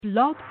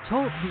Blog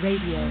Talk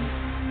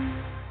Radio.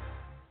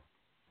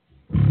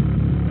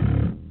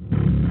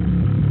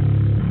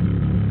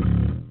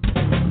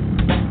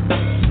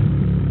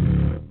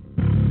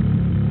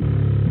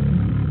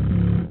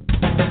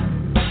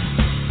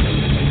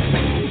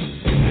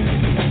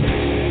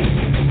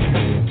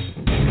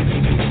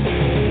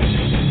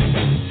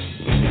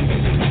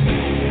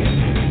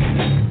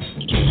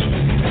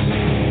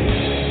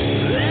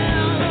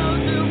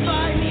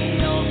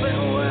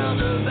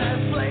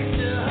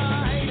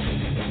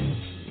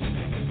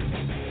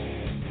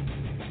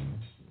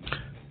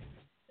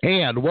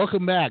 And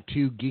welcome back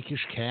to Geekish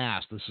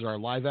Cast. This is our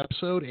live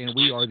episode, and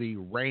we are the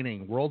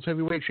reigning World's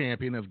Heavyweight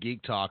Champion of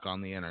Geek Talk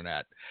on the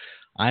Internet.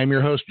 I am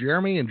your host,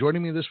 Jeremy, and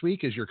joining me this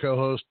week is your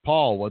co-host,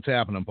 Paul. What's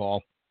happening,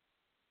 Paul?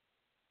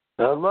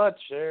 Not much,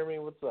 Jeremy.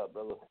 What's up,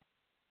 brother?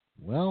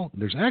 Well,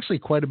 there's actually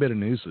quite a bit of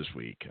news this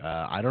week.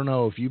 I don't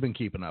know if you've been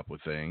keeping up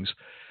with things,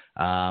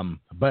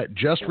 but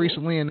just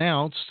recently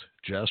announced,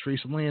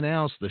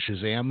 the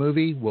Shazam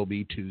movie will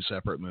be two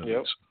separate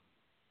movies.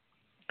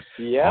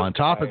 Yep. On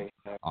top of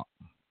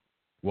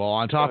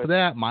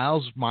that,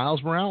 Miles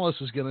Morales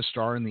is going to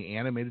star in the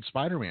animated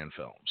Spider-Man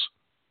films.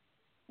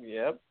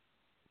 Yep.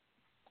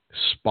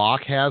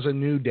 Spock has a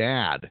new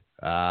dad.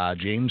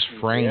 James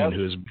Frain,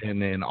 who's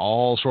been in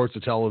all sorts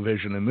of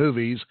television and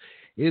movies,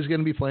 is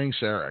going to be playing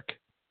Sarek.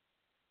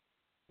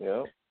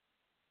 Yep.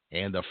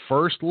 And the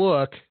first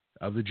look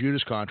of the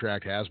Judas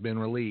Contract has been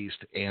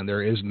released, and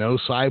there is no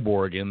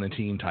Cyborg in the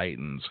Teen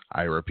Titans.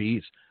 I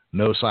repeat,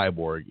 no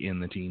Cyborg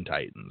in the Teen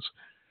Titans.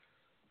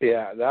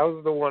 Yeah, that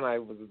was the one I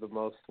was the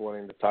most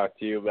wanting to talk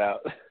to you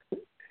about.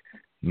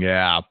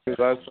 Yeah.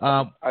 I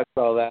saw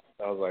that.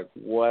 I was like,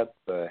 what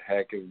the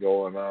heck is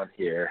going on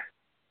here?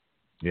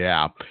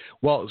 Yeah.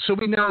 Well, so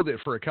we know that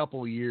for a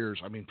couple of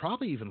years, I mean,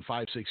 probably even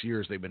 5-6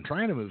 years, they've been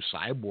trying to move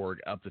Cyborg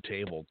up the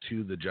table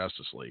to the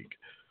Justice League.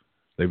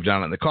 They've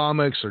done it in the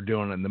comics. They're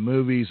doing it in the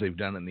movies. They've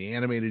done it in the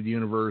animated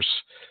universe.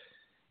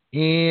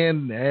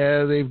 And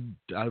they've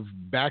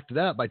backed it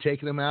up by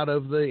taking him out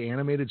of the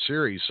animated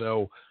series.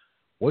 So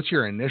what's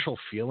your initial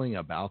feeling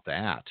about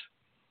that?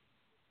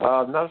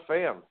 Not a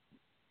fan.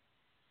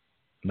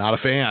 Not a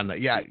fan.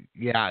 Yeah.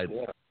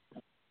 To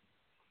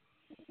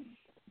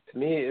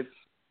me, it's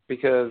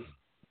because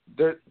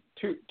there are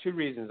two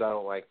reasons I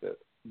don't like it.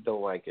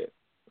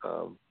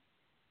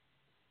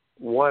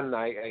 One,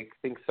 I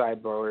think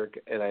Cyborg,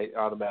 and I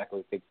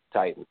automatically think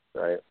Titans,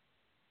 right?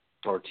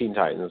 Or Teen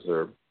Titans,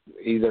 or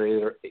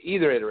either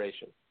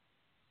iteration.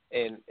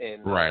 And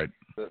right.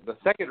 The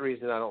second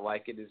reason I don't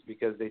like it is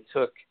because they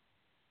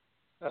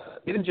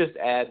didn't just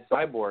add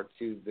Cyborg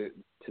to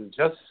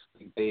Justice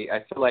League. I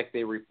feel like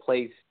they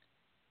replaced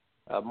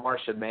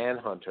Martian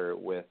Manhunter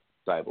with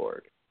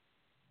Cyborg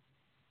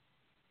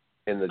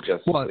in the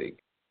Justice League.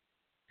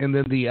 And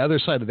then the other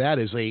side of that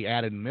is they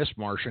added Miss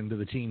Martian to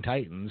the Teen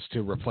Titans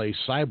to replace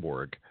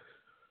Cyborg.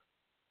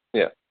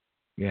 Yeah.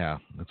 Yeah,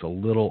 that's a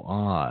little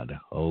odd.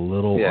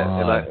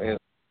 Odd. And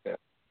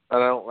I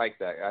don't like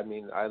that. I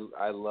mean,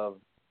 I love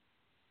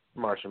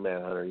Martian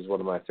Manhunter. He's one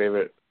of my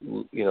favorite,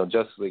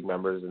 Justice League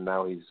members, and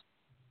now he's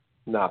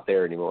not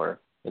there anymore.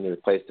 And they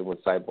replaced him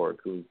with Cyborg,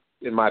 who,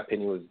 in my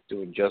opinion, was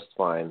doing just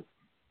fine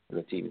in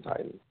the Teen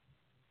Titans.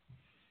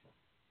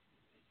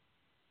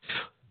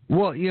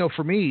 Well,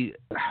 for me,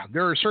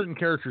 there are certain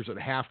characters that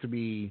have to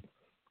be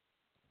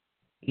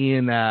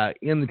in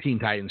the Teen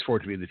Titans for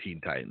it to be the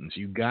Teen Titans.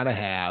 You've got to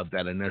have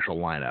that initial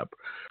lineup: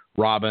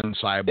 Robin,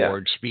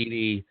 Cyborg,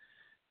 Speedy,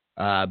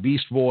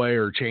 Beast Boy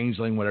or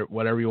Changeling,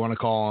 whatever you want to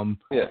call them.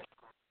 Yeah.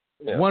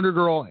 Wonder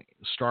Girl,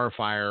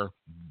 Starfire.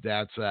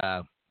 That's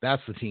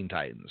the Teen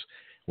Titans.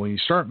 When you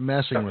start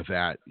messing with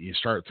that, you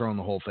start throwing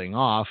the whole thing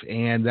off,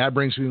 and that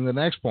brings me to the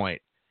next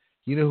point.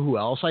 You know who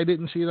else I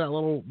didn't see that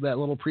little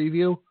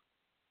preview?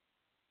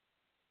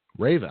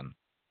 Raven.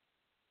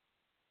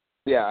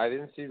 Yeah, I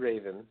didn't see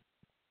Raven.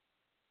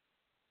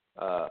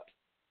 And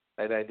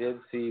I did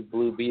see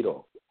Blue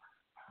Beetle.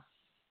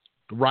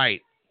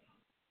 Right.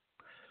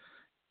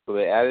 So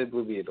they added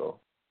Blue Beetle.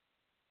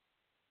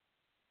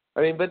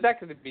 I mean, but that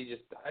could be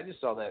I just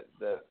saw that,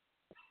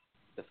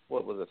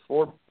 what was it,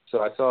 4? So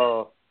I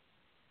saw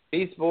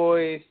Beast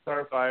Boy,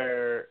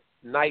 Starfire,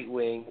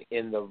 Nightwing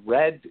in the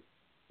red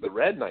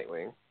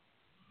Nightwing.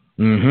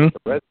 Mm-hmm.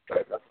 The red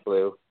stripe, that's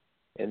blue.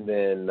 And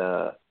then,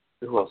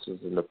 who else was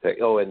in the pick?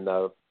 Oh, and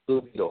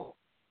Blue Beetle.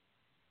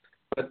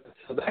 But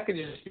so that could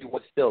just be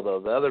one still,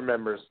 though. The other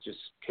members just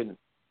could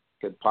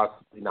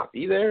possibly not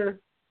be there.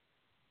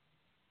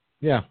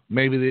 Yeah,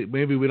 maybe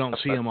we don't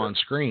see him on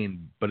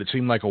screen, but it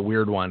seemed like a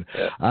weird one.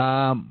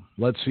 Yeah.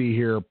 Let's see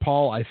here.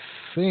 Paul, I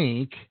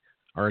think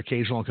our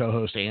occasional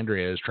co-host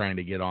Andrea is trying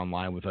to get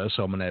online with us,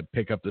 so I'm going to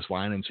pick up this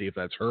line and see if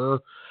that's her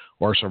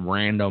or some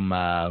random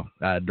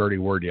dirty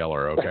word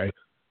yeller, okay?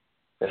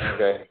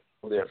 Okay.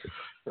 Yeah.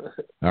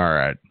 All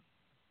right.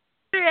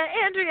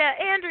 Andrea,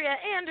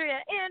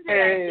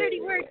 Hey.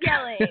 dirty word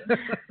yelling.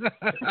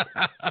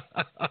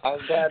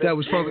 That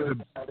was probably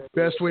the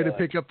best way to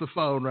pick up the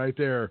phone right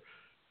there.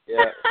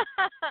 Yeah.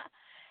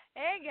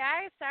 Hey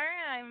guys, sorry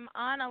I'm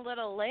on a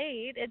little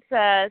late. It's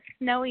a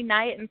snowy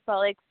night in Salt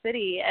Lake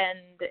City, and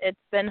it's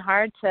been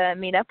hard to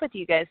meet up with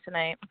you guys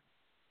tonight.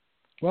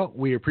 Well,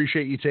 we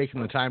appreciate you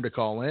taking the time to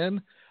call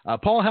in.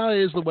 Paul, how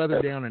is the weather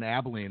down in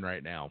Abilene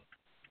right now?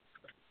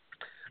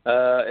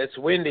 It's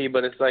windy,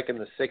 but it's like in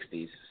the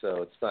 60s,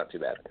 so it's not too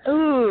bad.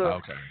 Ooh,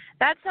 Okay.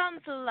 that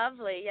sounds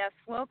lovely. Yes,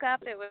 woke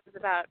up, it was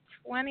about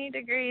 20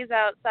 degrees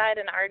outside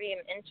and already an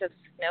inch of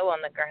snow on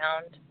the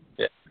ground.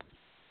 Yeah,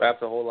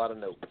 that's a whole lot of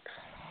note.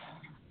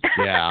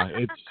 Yeah,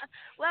 it's.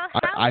 Well,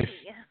 howdy.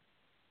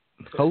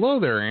 Hello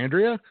there,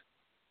 Andrea.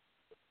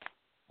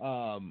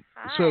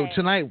 So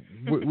tonight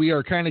we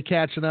are kind of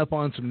catching up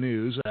on some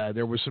news.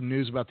 There was some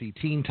news about the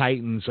Teen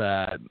Titans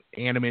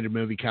animated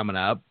movie coming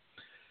up,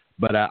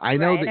 but I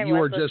know that you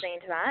are just listening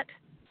to that.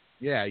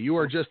 Yeah, you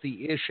are just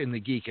the ish and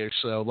the geekish.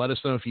 So let us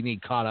know if you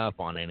need caught up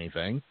on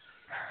anything.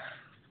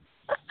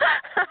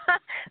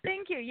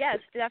 Thank you. Yes,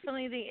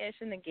 definitely the ish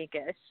and the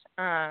geekish.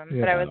 Yeah.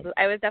 But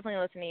I was definitely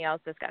listening to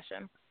y'all's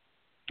discussion.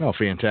 Oh,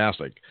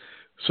 fantastic.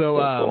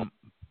 So,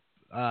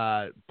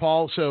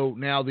 Paul, so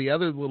now the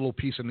other little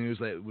piece of news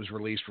that was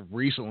released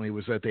recently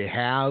was that they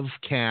have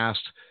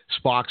cast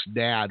Spock's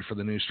dad for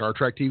the new Star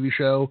Trek TV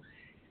show.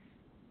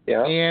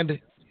 Yeah. And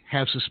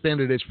have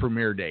suspended its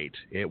premiere date.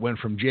 It went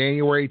from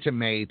January to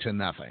May to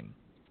nothing.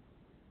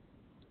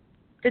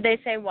 Did they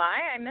say why?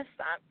 I missed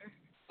that.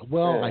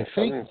 Well, yeah, I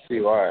think... I didn't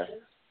see why.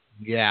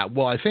 Yeah,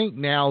 well, I think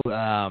now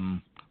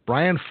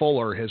Brian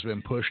Fuller has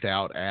been pushed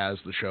out as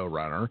the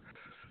showrunner.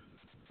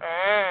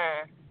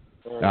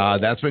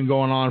 That's been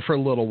going on for a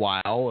little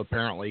while.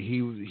 Apparently,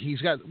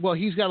 he's got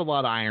a lot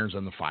of irons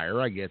in the fire.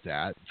 I get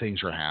that.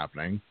 Things are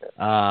happening.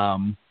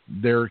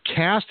 They're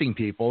casting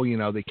people. You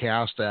know, they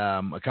cast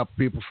a couple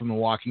people from The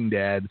Walking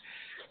Dead.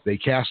 They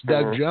cast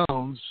Doug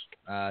Jones.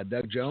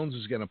 Doug Jones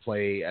is going to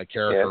play a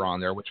character on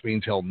there, which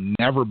means he'll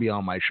never be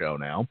on my show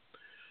now.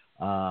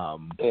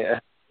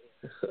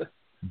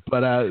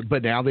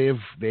 But now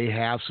they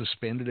have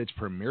suspended its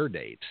premiere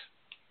date.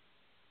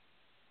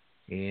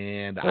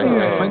 And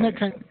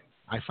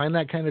I find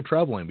that kind of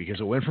troubling because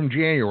it went from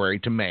January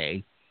to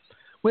May,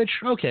 which,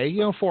 okay,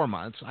 4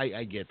 months.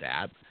 I get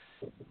that.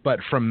 But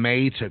from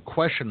May to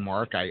question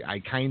mark, I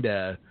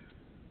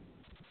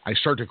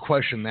start to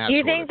question that. Do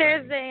you think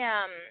there's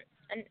a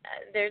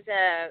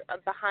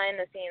behind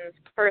the scenes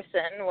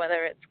person,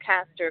 whether it's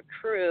cast or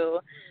crew,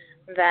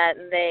 that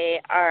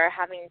they are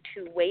having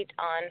to wait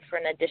on for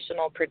an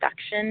additional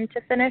production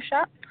to finish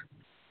up?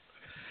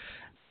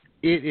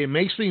 It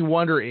makes me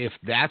wonder if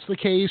that's the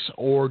case,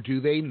 or do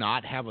they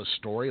not have a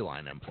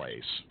storyline in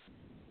place?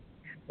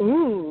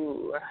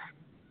 Ooh.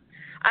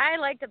 I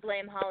like to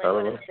blame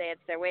Hollywood and say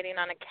they're waiting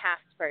on a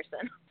cast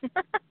person.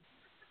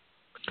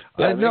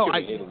 Any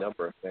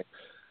number of things.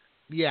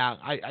 Yeah,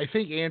 I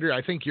think, Andrew,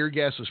 your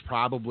guess is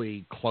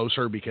probably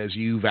closer because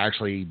you've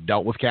actually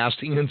dealt with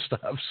casting and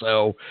stuff.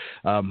 So,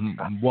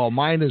 while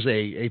mine is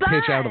a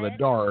pitch out of the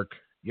dark,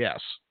 yes.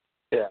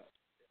 Yeah.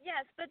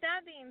 Yes, but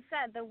that being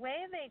said, the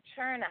way they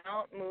churn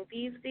out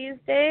movies these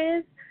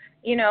days,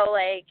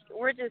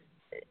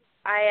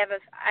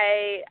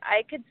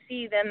 I could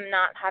see them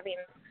not having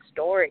a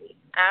story,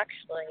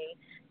 actually,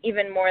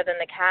 even more than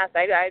the cast.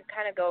 I'd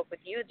kind of go with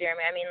you,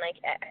 Jeremy.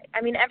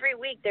 I mean, every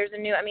week there's a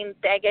new,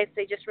 I guess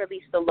they just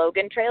released the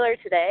Logan trailer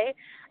today.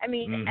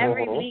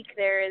 Every week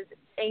there is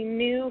a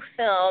new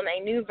film,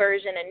 a new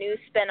version, a new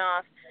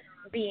spinoff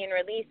being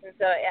released, and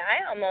so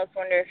I almost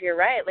wonder if you're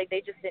right. Like,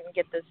 they just didn't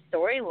get the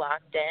story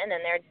locked in,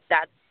 and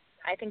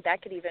I think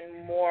that could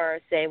even more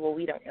say, well,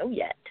 we don't know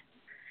yet.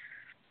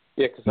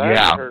 Yeah, because I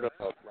haven't heard of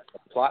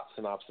a plot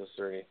synopsis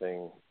or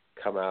anything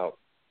come out.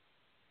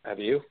 Have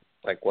you?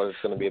 Like, what it's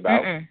going to be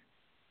about? Mm-mm.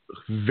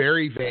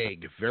 Very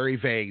vague, very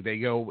vague. They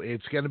go,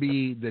 it's going to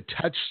be, the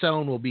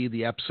touchstone will be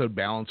the episode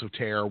Balance of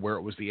Terror, where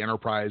it was the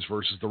Enterprise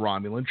versus the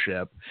Romulan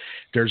ship.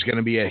 There's going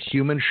to be a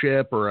human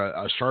ship or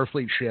a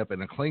Starfleet ship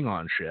and a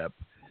Klingon ship.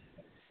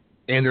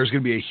 And there's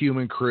going to be a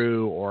human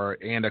crew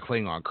and a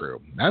Klingon crew.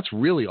 That's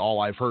really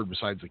all I've heard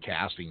besides the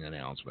casting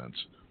announcements.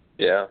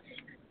 Yeah.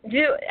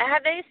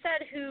 Have they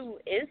said who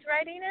is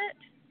writing it?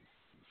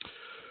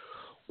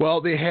 Well,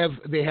 they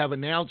have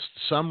announced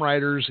some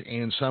writers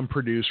and some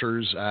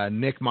producers.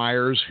 Nick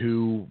Myers,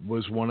 who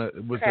was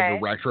the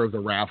director of The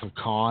Wrath of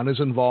Khan, is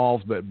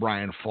involved, but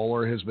Brian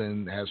Fuller has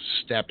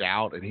stepped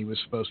out, and he was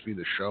supposed to be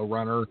the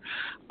showrunner.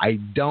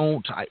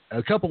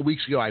 A couple of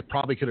weeks ago, I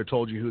probably could have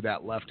told you who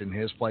that left in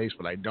his place,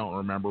 but I don't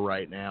remember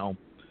right now.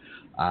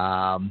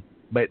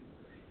 But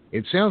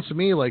it sounds to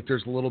me like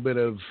there's a little bit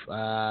of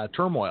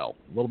turmoil,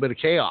 a little bit of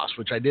chaos,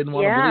 which I didn't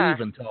want to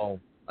believe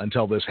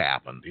until this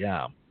happened.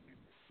 Yeah.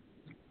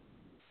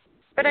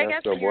 But I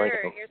guess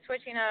you're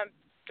switching up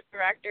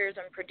directors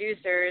and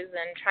producers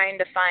and trying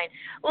to find.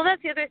 Well, that's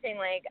the other thing.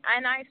 Like,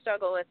 and I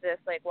struggle with this.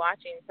 Like,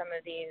 watching some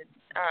of these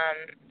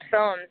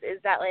films,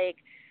 is that like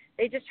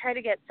they just try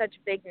to get such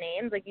big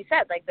names, like you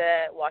said, like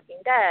The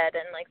Walking Dead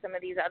and like some of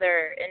these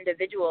other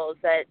individuals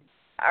that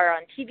are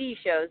on TV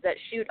shows that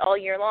shoot all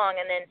year long,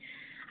 and then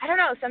I don't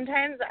know.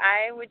 Sometimes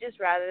I would just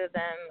rather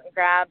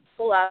them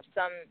pull up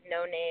some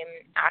no-name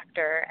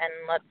actor and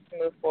let's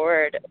move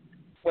forward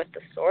with the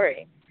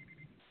story.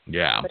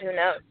 Yeah. But who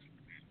knows?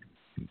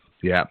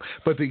 Yeah.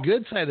 But the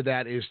good side of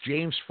that is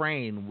James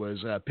Frain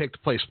was picked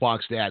to play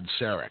Spock's dad,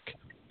 Sarek.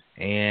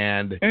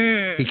 And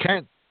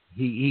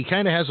he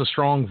kind of has a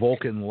strong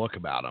Vulcan look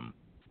about him.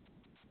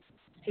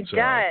 He does.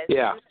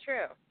 Yeah. It's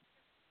true.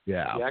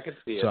 Yeah. Yeah, I can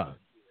see it.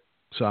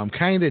 So I'm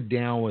kind of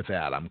down with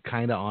that. I'm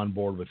kind of on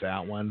board with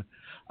that one.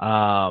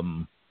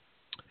 And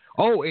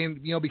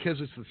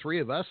because it's the three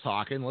of us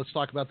talking, let's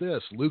talk about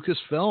this.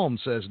 Lucasfilm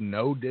says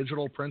no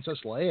digital Princess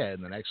Leia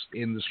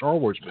in the Star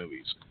Wars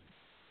movies.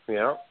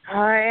 Yeah.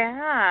 Oh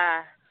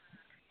yeah.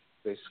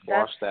 They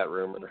squashed that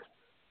rumor.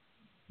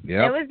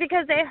 Yeah. It was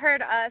because they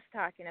heard us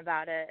talking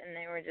about it, and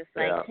they were just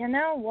like, you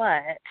know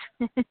what?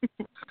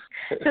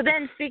 So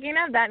then, speaking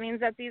of, that means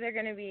that's either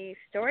going to be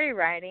story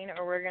writing,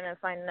 or we're going to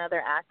find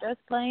another actress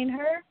playing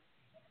her.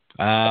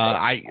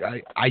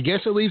 I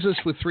guess it leaves us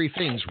with three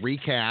things: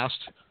 recast,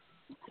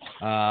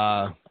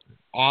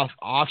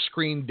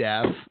 off-screen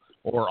death,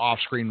 or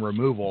off-screen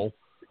removal,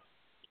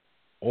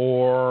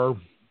 or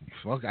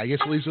I guess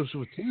it leaves us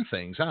with two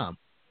things, huh?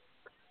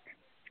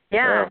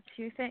 Yeah,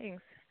 two things.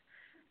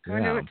 I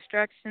wonder which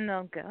direction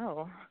they'll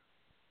go.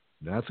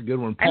 That's a good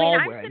one. Paul,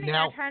 I'm sitting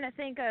there trying to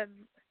think of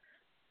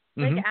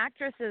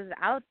actresses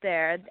out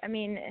there. I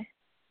mean,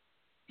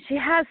 she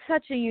has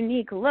such a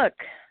unique look,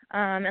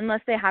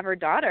 unless they have her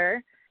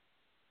daughter,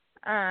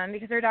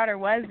 because her daughter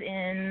was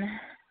in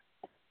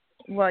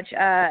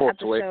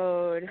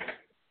episode?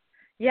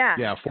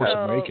 Yeah, Force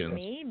Awakens.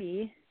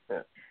 Maybe.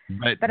 Yeah.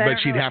 But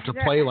she'd have to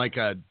play like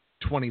a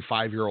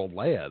 25-year-old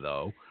Leia,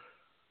 though.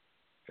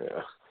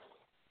 Yeah.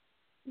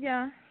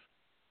 Yeah.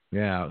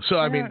 Yeah. So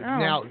I mean,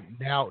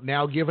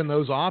 now given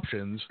those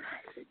options,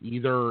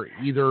 either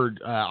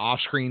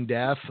off-screen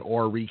death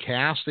or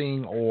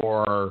recasting,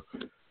 or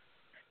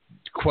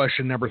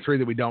question number 3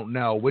 that we don't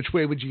know, which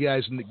way would you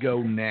guys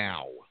go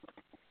now?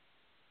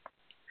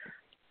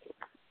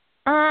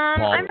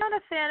 I'm not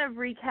a fan of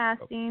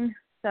recasting,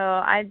 so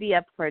I'd be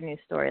up for a new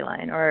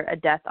storyline or a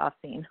death off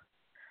scene.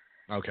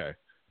 Okay.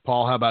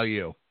 Paul, how about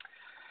you?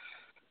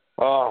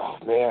 Oh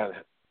man,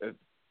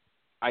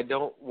 I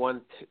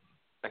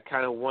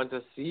kind of want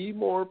to see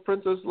more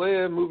Princess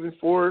Leia moving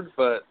forward,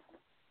 but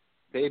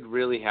they'd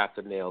really have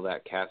to nail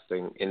that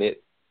casting,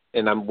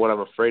 what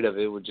I'm afraid of,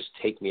 it would just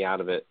take me out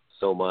of it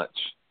so much.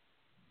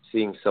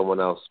 Seeing someone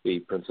else be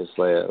Princess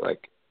Leia,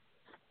 like,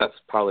 that's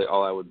probably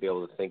all I would be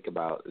able to think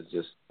about is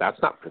just,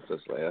 that's not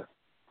Princess Leia.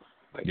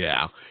 Like,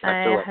 yeah.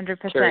 I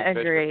 100%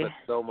 agree.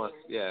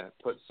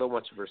 Put so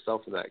much of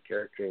herself in that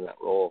character, in that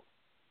role.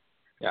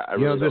 Yeah, I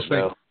really don't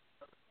know.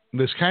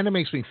 This kind of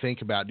makes me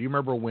think about, do you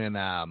remember when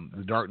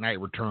The Dark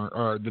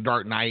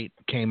Knight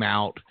came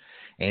out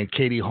and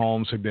Katie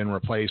Holmes had been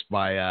replaced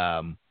by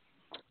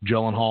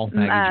Gyllenhaal?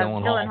 Maggie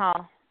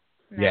Gyllenhaal.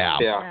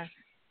 Yeah.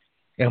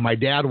 And my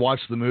dad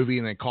watched the movie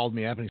and then called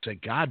me up and he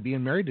said, God,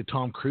 being married to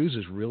Tom Cruise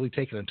is really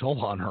taking a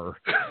toll on her.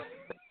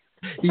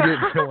 He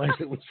didn't realize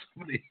it was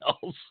somebody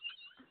else.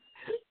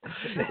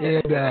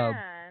 And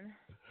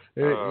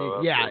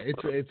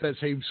it's that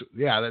same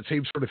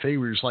sort of thing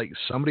where it's like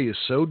somebody is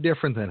so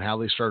different than how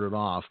they started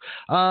off.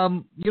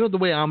 The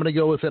way I'm going to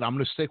go with it, I'm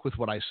going to stick with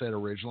what I said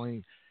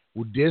originally.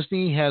 Well,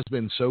 Disney has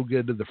been so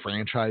good to the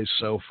franchise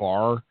so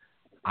far,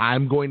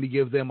 I'm going to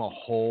give them a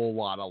whole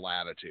lot of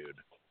latitude.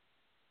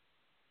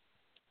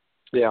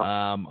 Yeah.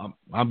 I'm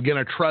going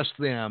to trust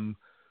them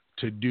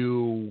to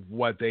do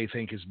what they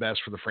think is best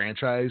for the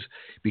franchise,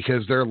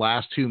 because their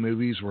last 2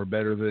 movies were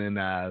better than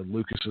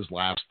Lucas's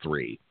last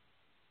 3.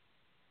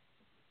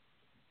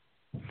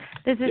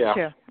 This is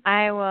true.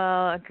 I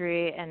will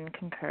agree and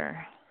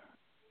concur.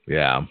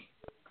 Yeah,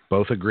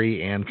 both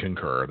agree and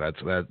concur. That's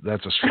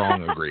a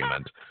strong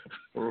agreement.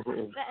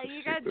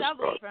 You got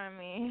double from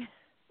me.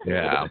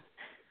 Yeah.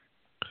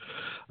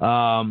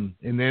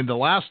 And then the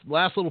last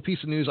little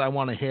piece of news I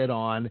want to hit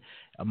on,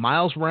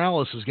 Miles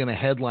Morales is going to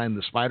headline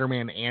the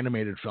Spider-Man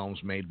animated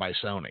films made by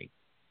Sony.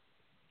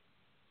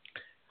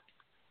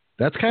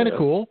 That's kind of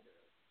cool.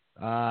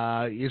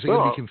 Is it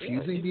going to be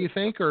confusing, do you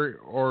think, or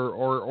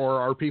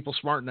are people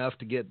smart enough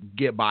to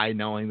get by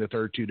knowing that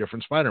there are 2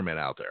 different Spider-Men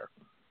out there?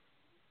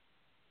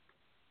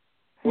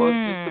 Well,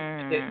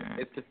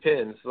 it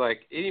depends.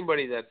 Like,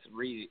 anybody that's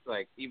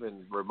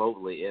even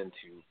remotely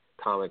into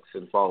comics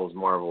and follows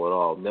Marvel at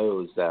all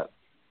knows that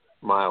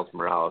Miles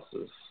Morales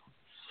is,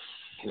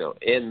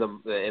 in the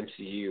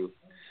MCU.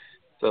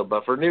 So,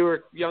 but for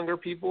younger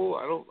people,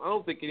 I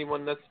don't think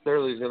anyone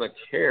necessarily is going to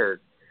care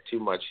too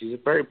much. He's a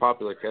very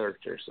popular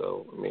character,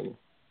 so I mean,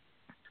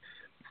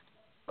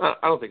 I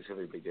don't think it's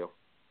going to be a big deal.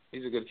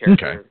 He's a good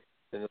character,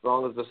 and as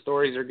long as the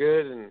stories are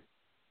good, and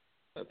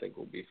I think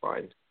we'll be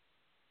fine.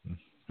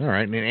 All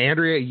right, and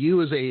Andrea,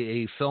 you as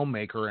a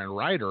filmmaker and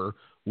writer,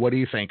 what do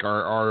you think?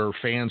 Are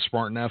fans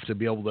smart enough to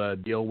be able to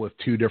deal with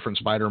 2 different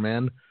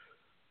Spider-Men?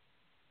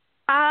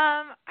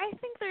 I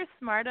think they're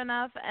smart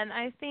enough, and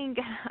I think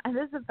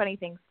this is a funny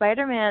thing.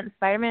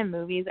 Spider-Man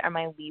movies are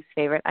my least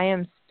favorite. I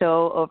am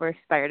so over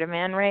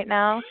Spider-Man right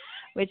now,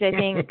 which I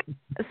think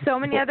so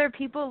many other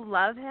people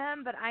love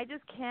him, but I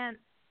just can't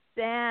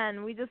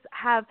stand. We just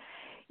have,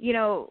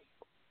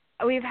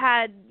 we've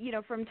had,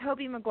 from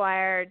Tobey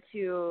Maguire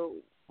to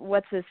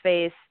what's his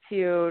face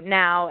to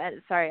now.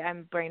 Sorry,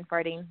 I'm brain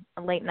farting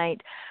late night.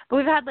 But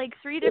we've had like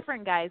 3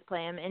 different guys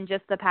play him in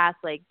just the past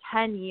like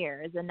 10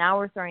 years, and now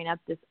we're throwing up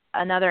this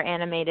another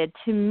animated.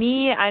 To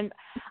me, I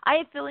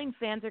have a feeling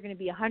fans are going to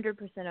be 100%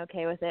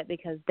 okay with it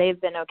because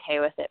they've been okay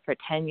with it for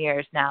 10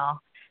 years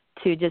now.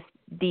 To just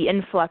the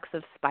influx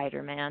of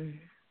Spider-Man,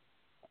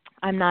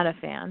 I'm not a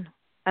fan.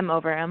 I'm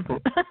over him.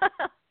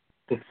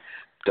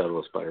 Done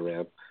with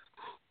Spider-Man.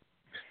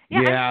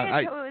 Yeah,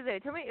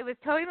 it was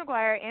Tobey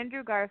Maguire,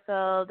 Andrew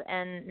Garfield,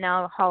 and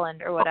now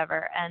Holland or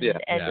whatever. And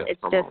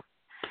it's just,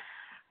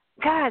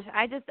 gosh,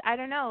 I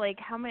don't know, like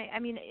how many. I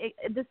mean,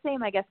 the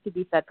same I guess could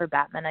be said for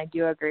Batman. I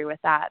do agree with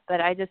that,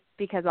 but I just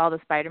because all the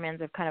Spider-Mans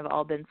have kind of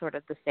all been sort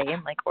of the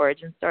same, like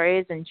origin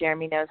stories, and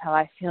Jeremy knows how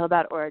I feel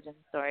about origin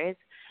stories.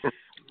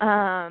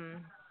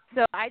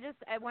 So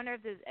I wonder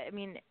if this. I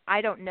mean,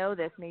 I don't know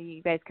this. Maybe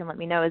you guys can let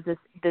me know. Is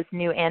this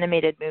new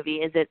animated movie?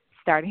 Is it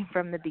starting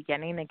from the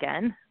beginning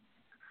again?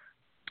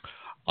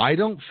 I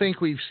don't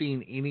think we've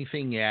seen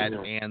anything yet,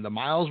 and the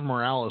Miles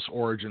Morales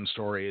origin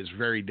story is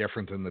very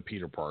different than the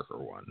Peter Parker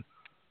one.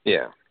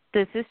 Yeah.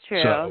 This is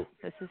true.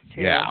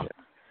 Yeah.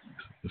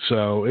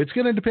 So it's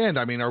going to depend.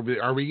 I mean, are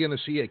we going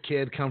to see a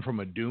kid come from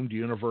a doomed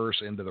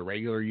universe into the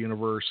regular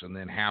universe and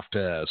then have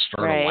to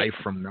start a life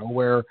from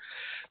nowhere?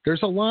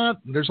 There's a lot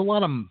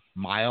of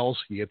Miles.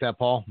 You get that,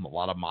 Paul? A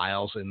lot of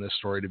Miles in this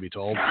story to be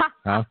told.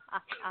 Huh?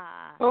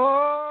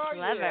 Oh,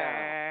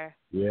 clever.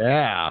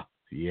 Yeah.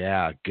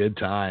 Yeah, good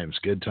times.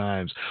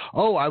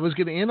 Oh, I was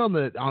going to end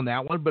on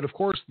that one, but of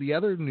course, the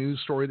other news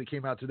story that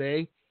came out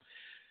today,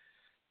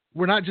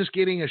 we're not just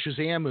getting a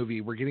Shazam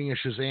movie. We're getting a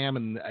Shazam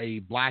and a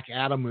Black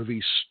Adam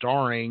movie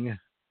starring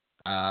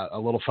a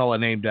little fella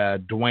named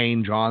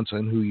Dwayne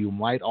Johnson, who you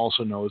might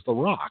also know as The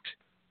Rock.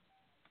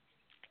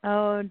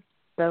 Oh,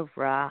 The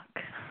Rock.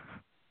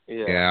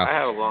 Yeah. I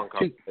had a long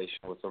conversation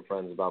with some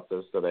friends about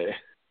this today.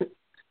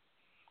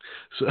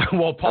 So,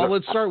 well, Paul,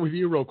 let's start with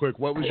you real quick.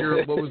 What was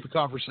the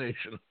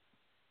conversation?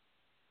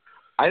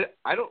 I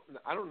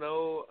don't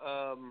know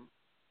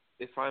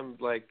if I'm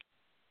like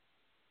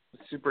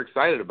super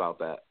excited about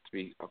that, to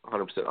be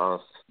 100%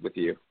 honest with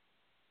you.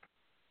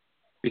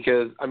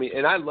 Because I mean,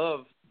 and I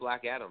love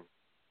Black Adam.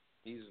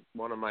 He's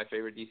one of my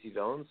favorite DC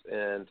villains,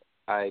 and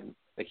I'm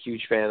a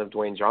huge fan of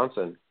Dwayne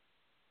Johnson.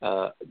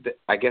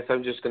 I guess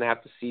I'm just going to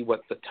have to see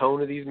what the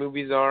tone of these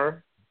movies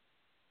are.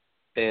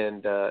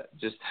 And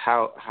just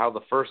how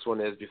the first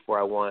one is before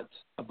I want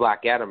a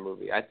Black Adam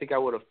movie. I think I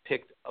would have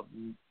picked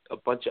a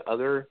bunch of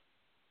other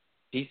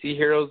DC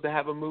heroes to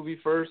have a movie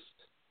first.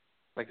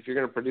 Like if you're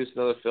going to produce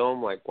another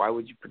film, like why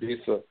would you produce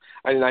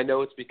I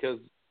know it's because,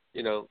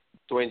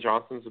 Dwayne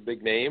Johnson's a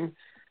big name,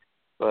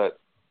 but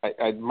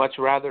I'd much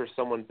rather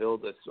someone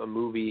build a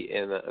movie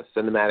in a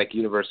cinematic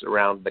universe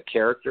around the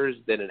characters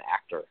than an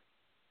actor.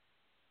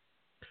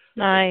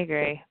 No, I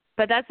agree.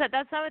 But that's not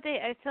what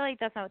I feel like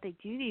that's not what they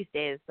do these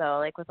days though.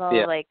 Like with all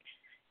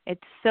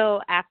it's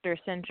so actor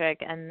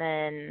centric and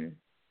then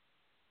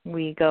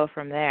we go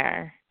from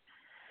there.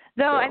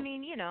 Though I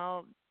mean,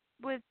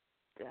 with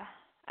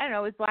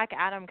Black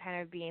Adam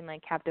kind of being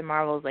like Captain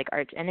Marvel's like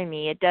arch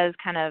enemy, it does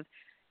kind of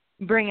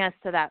bring us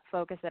to that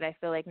focus that I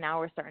feel like now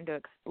we're starting to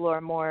explore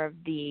more of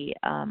the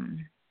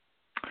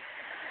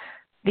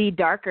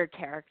darker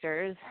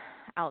characters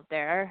out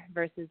there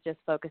versus just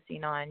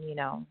focusing on,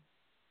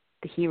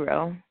 the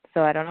hero.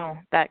 So I don't know.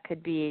 That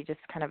could be just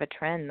kind of a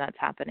trend that's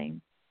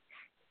happening.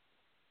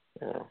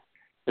 Yeah.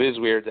 It is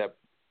weird that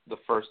the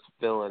first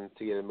villain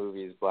to get a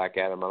movie is Black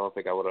Adam. I don't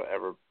think I would have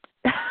ever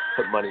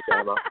put money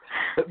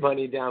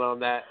down on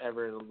that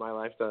ever in my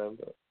lifetime.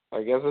 But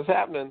I guess it's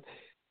happening.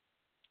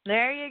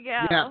 There you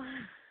go. Yeah.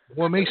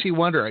 Well, it makes you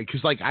wonder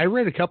because, I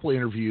read a couple of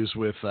interviews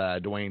with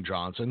Dwayne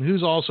Johnson,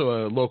 who's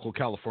also a local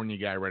California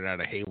guy right out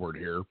of Hayward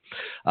here.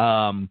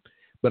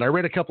 But I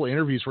read a couple of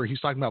interviews where he's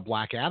talking about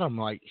Black Adam.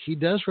 Like, he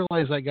does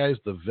realize that guy's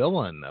the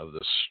villain of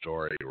the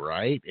story,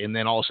 right? And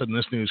then all of a sudden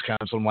this news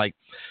comes. I'm like,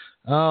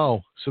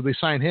 oh, so they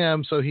signed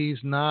him, so he's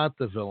not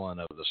the villain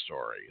of the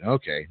story.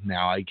 Okay,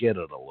 now I get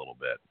it a little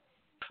bit.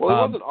 Well,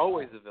 he wasn't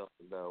always a villain,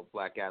 though,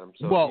 Black Adam.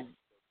 So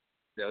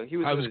he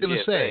was. I was going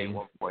to say at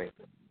one point.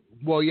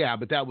 Well, yeah,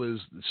 but that was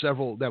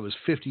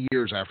 50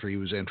 years after he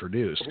was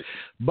introduced.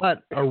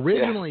 But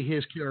originally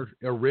his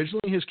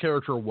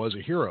character was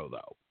a hero,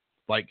 though.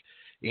 Like,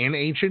 in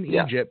ancient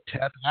Egypt,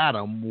 Teth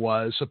Adam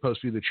was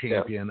supposed to be the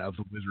champion of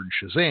the wizard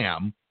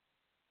Shazam.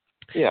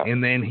 Yeah.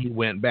 And then he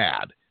went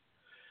bad.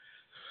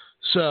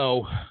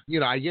 So,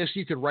 I guess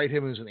you could write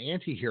him as an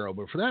anti-hero,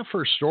 but for that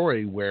first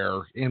story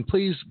and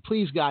please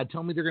God,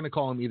 tell me they're going to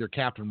call him either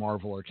Captain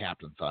Marvel or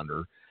Captain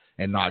Thunder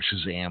and not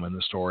Shazam in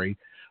the story.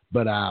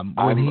 But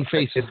when he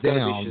faces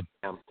down,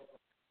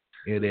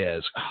 it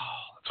is. Oh,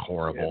 it's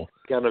horrible.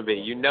 It's going to be.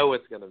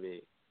 It's going to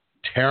be.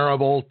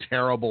 Terrible,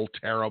 terrible,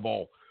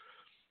 terrible.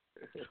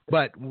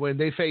 But when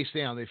they face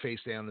down as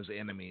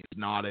enemies,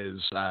 not as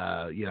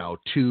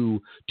two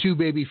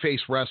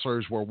baby-faced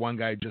wrestlers where one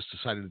guy just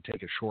decided to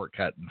take a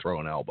shortcut and throw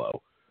an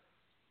elbow.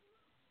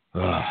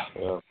 Yeah.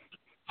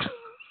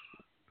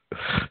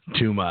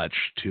 Too much.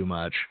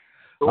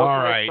 So All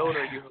right.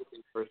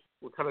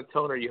 What kind of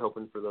tone are you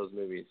hoping for those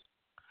movies?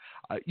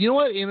 You know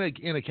what?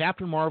 In a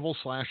Captain Marvel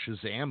 /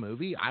 Shazam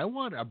movie, I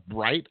want a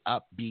bright,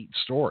 upbeat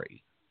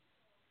story.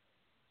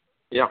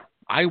 Yeah.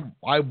 I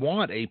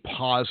want a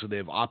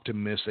positive,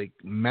 optimistic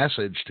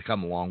message to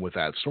come along with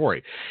that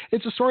story.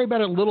 It's a story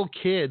about a little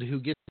kid who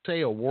gets to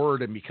say a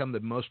word and become the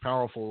most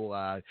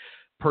powerful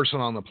person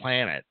on the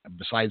planet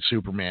besides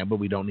Superman, but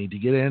we don't need to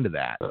get into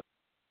that.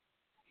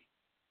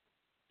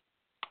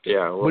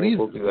 Yeah, we'll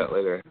do that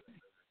later.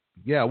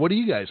 Yeah, what do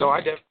you guys think?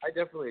 I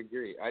definitely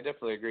agree.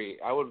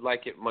 I would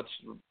like it much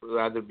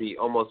rather be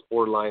almost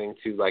borderlining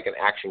to like an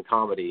action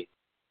comedy,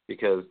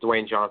 because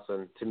Dwayne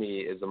Johnson, to me,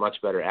 is a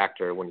much better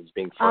actor when he's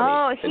being funny.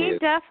 Oh, he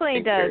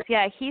definitely does.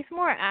 Yeah, he's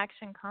more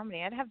action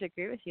comedy. I'd have to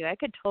agree with you. I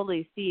could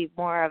totally see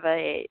more of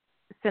a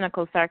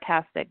cynical,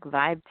 sarcastic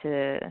vibe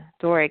to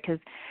Dory, because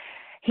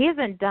he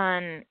hasn't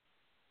done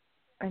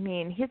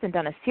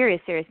a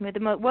serious movie.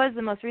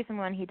 The most recent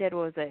one he did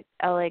was it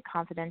L.A.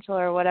 Confidential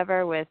or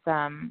whatever with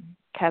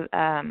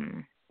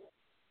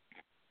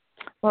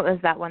what was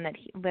that one that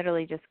he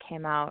literally just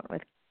came out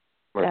with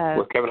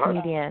Kevin Hart?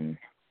 Comedian.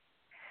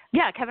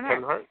 Yeah, Kevin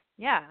Hart.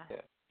 Yeah.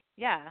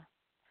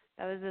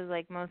 That was his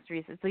most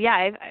recent. So yeah,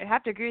 I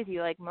have to agree with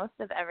you. Like most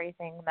of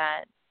everything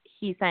that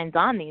he signs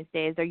on these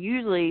days are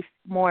usually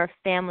more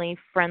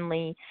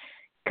family-friendly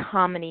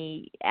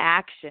comedy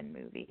action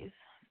movies.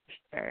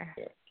 For sure.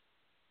 Yeah.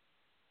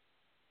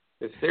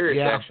 The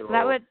serious action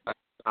role I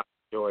not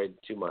enjoyed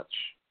too much.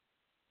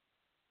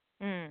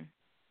 Yeah.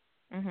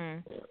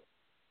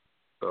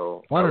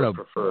 So I would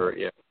prefer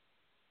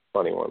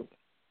funny one.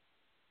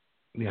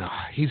 Yeah,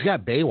 he's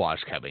got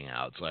Baywatch coming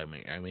out, so I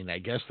mean, I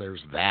guess there's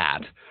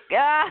that.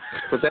 Yeah.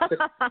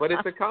 But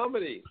it's a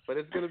comedy. But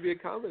it's going to be a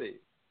comedy.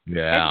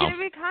 Yeah. It's going to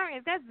be a comedy.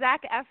 It's got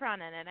Zac Efron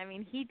in it. I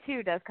mean, he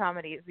too does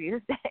comedies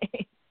these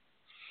days.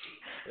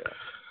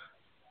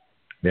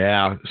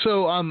 Yeah.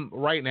 So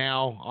right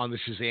now on the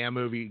Shazam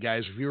movie,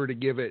 guys, if you were to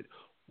give it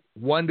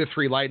 1 to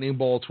 3 lightning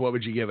bolts, what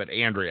would you give it,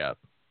 Andrea?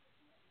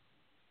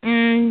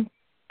 2.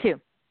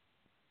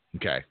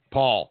 Okay,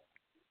 Paul.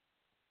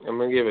 I'm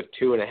gonna give it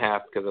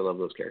 2.5 because I love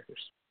those characters.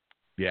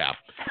 Yeah,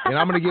 and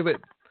I'm gonna give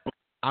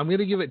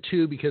it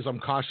 2 because I'm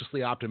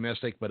cautiously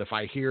optimistic. But if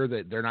I hear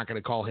that they're not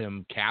gonna call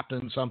him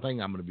Captain something,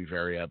 I'm gonna be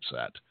very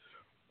upset.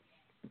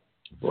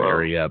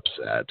 Very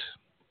upset.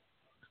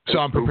 So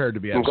I'm prepared to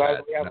be upset. I'm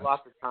glad we have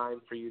lots of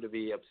time for you to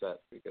be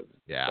upset because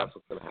that's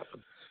what's gonna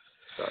happen.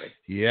 Sorry.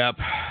 Yep.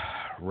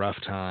 Rough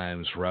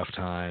times.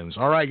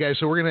 All right, guys.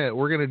 So we're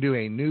gonna do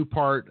a new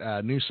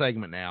new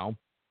segment now.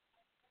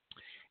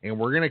 And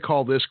we're going to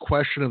call this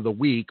Question of the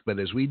Week. But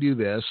as we do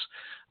this,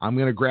 I'm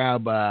going to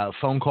grab a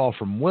phone call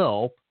from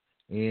Will.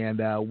 And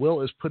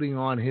Will is putting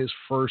on his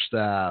first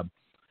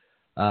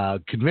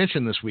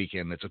convention this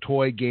weekend. It's a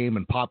toy, game,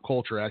 and pop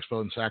culture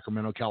expo in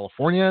Sacramento,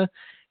 California.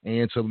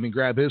 And so let me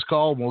grab his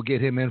call, and we'll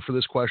get him in for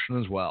this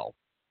question as well.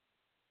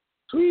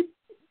 Sweet.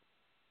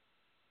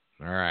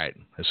 All right.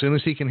 As soon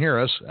as he can hear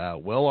us,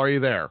 Will, are you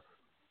there?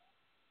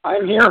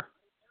 I'm here.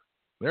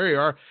 There you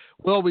are.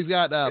 Will, we've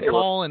got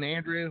Paul and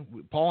Andrea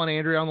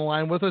on the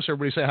line with us.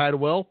 Everybody say hi to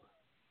Will.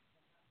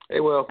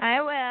 Hey, Will.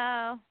 Hi,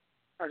 Will.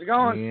 How's it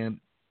going? And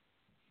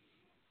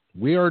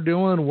we are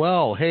doing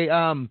well. Hey,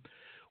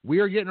 we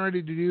are getting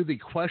ready to do the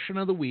question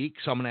of the week.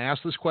 So I'm going to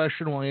ask this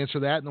question. We'll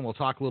answer that, and then we'll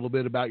talk a little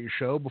bit about your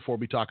show before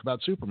we talk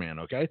about Superman,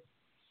 okay?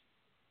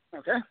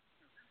 Okay.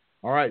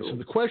 All right. So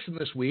the question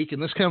this week,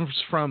 and this comes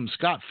from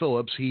Scott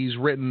Phillips. He's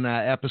written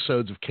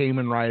episodes of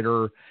Kamen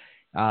Rider.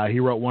 He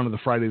wrote one of the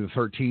Friday the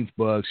 13th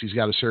books. He's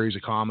got a series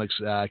of comics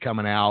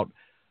coming out.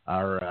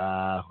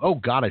 I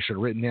should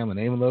have written down the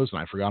name of those, and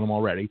I forgot them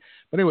already.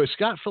 But anyway,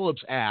 Scott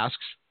Phillips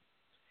asks,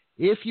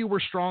 if you were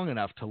strong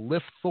enough to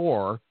lift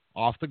Thor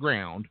off the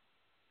ground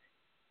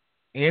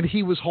and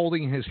he was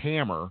holding his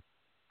hammer,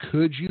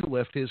 could you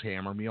lift his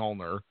hammer,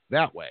 Mjolnir,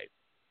 that way?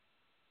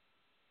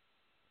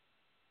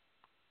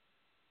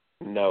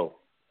 No.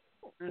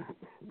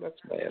 That's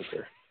my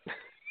answer.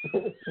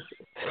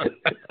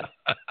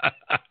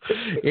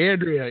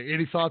 Andrea,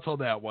 any thoughts on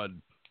that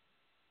one?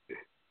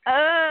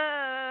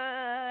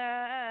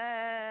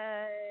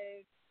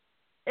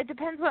 It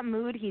depends what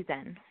mood he's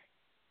in.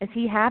 Is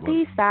he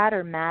happy, sad,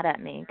 or mad at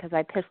me because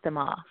I pissed him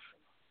off?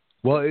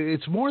 Well,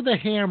 it's more the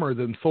hammer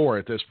than Thor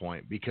at this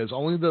point because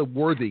only the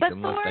worthy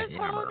can lift the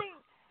hammer.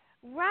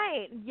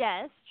 Right,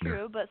 yes,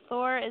 true, but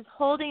Thor is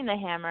holding the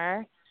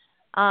hammer.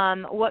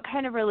 What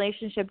kind of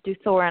relationship do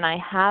Thor and I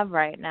have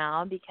right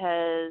now?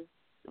 Because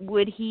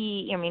would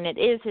he, it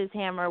is his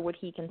hammer, would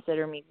he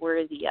consider me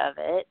worthy of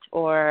it?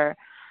 Or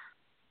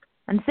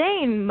I'm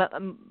saying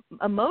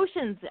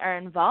emotions are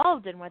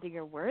involved in whether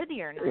you're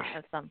worthy or not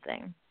of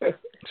something.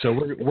 So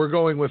we're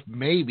going with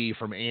maybe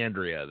from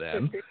Andrea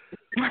then.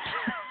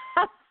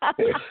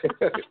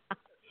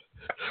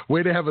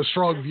 Way to have a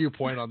strong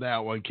viewpoint on that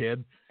one,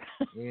 kid.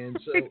 And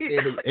so,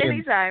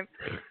 anytime.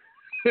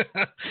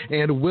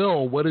 And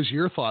Will, what is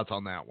your thoughts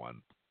on that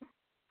one?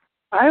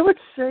 I would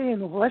say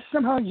unless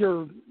somehow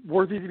you're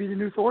worthy to be the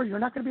new Thor, you're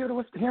not going to be able to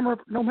lift the hammer up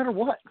no matter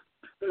what.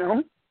 You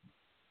know?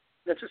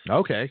 That's just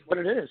what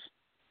it is.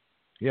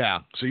 Yeah.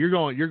 So you're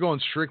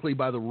going strictly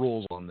by the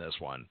rules on this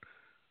one.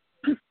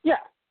 Yeah.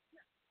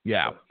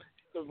 Yeah.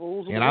 The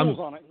rules are the rules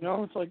on it. You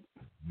know, it's like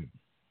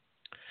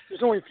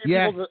there's only a few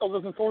people other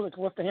than Thor that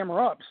can lift the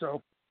hammer up.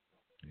 So.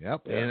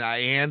 Yep, yeah.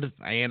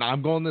 and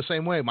I'm going the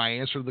same way. My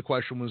answer to the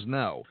question was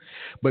no,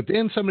 but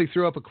then somebody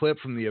threw up a clip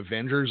from the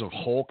Avengers of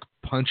Hulk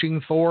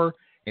punching Thor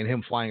and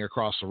him flying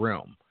across the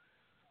room.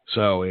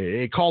 So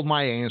it called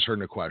my answer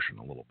into question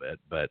a little bit,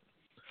 but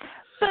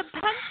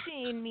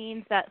punching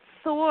means that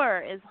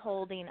Thor is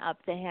holding up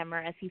the hammer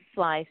as he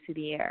flies through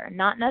the air,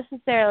 not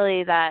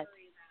necessarily that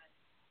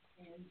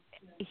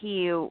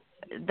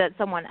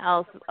someone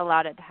else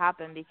allowed it to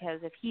happen.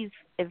 Because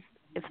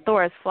if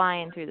Thor is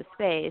flying through the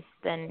space,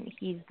 then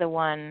he's the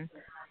one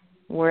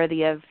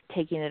worthy of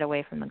taking it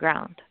away from the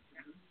ground,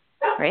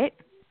 right?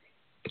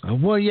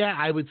 Well, yeah,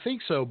 I would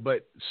think so.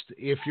 But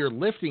if you're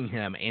lifting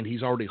him and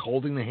he's already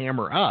holding the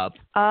hammer up.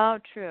 Oh,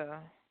 true.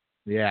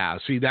 Yeah,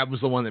 see, that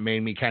was the one that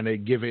made me kind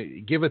of give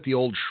it the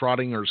old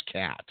Schrodinger's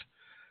cat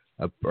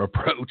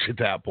approach at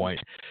that point.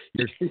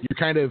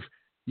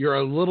 You're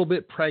a little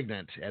bit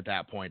pregnant at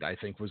that point, I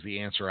think was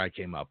the answer I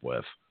came up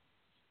with.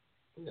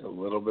 A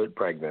little bit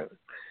pregnant.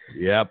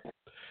 Yep.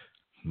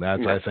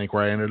 That's, I think,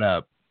 where I ended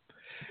up.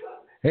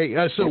 Hey,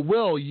 so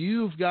Will,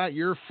 you've got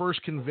your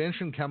first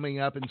convention coming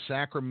up in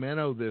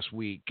Sacramento this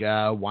week.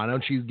 Why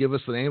don't you give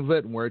us the name of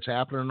it and where it's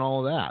happening and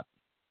all of that?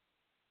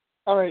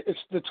 All right. It's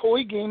the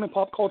Toy Game and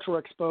Pop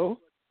Culture Expo.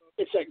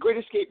 It's at Great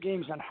Escape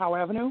Games on Howe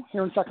Avenue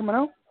here in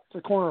Sacramento. It's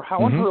the corner of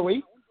Howe and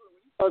Hurley.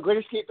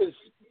 Great Escape is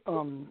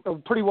a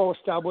pretty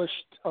well-established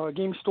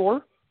game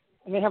store,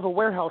 and they have a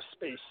warehouse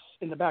space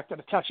in the back that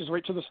attaches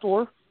right to the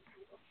store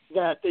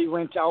that they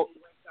rent out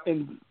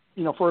and,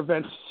 you know, for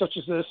events such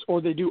as this,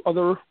 or they do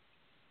other,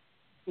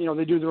 you know,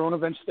 they do their own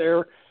events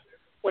there.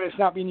 When it's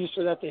not being used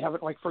for that, they have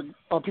it like for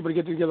people to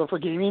get together for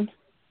gaming.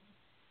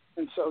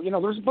 And so, you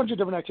know, there's a bunch of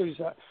different activities.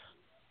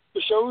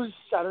 The show is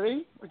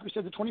Saturday, like we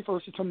said, the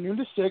 21st. It's from noon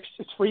to 6.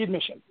 It's free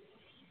admission.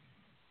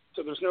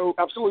 So there's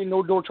absolutely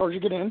no door charge to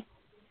get in.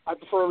 I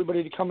prefer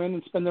everybody to come in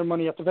and spend their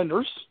money at the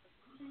vendors.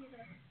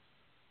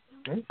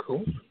 Okay,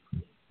 cool.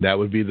 That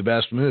would be the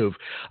best move.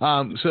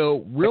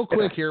 So real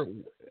quick here,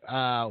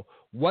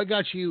 what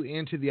got you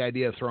into the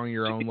idea of throwing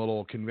your own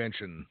little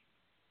convention?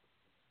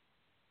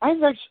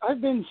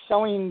 I've been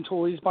selling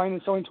toys, buying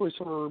and selling toys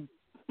for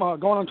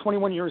going on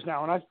 21 years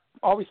now, and I've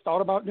always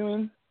thought about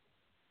doing,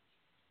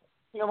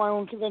 you know, my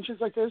own conventions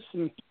like this.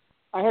 And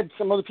I had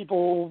some other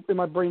people in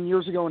my brain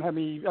years ago and had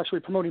me actually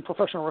promoting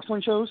professional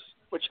wrestling shows,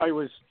 which I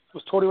was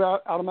totally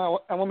out of my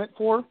element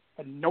for.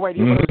 Had no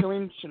idea what I was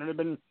doing. Shouldn't have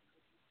been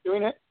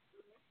doing it.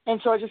 And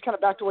so I just kind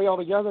of backed away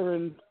altogether.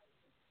 And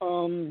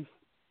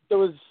there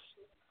was,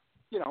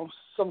 you know,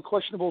 some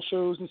questionable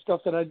shows and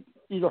stuff that I'd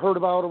either heard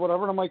about or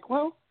whatever. And I'm like,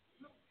 well,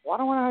 why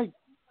don't I,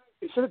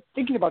 instead of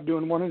thinking about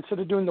doing one, instead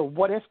of doing the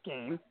what if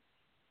game,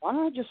 why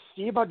don't I just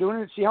see about doing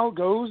it, see how it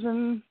goes,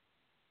 and,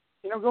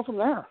 you know, go from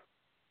there.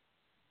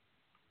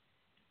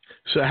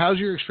 So how's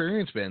your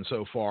experience been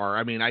so far?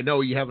 I mean, I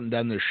know you haven't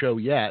done this show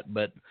yet,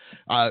 but,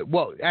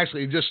 well,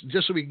 actually, just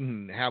so we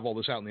can have all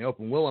this out in the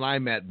open, Will and I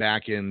met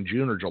back in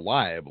June or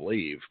July, I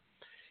believe.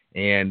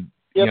 And,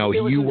 you know,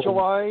 it was in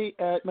July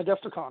at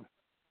Modestocon.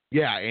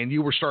 Yeah, and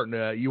you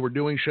were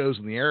doing shows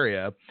in the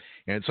area,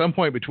 and at some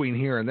point between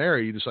here and there,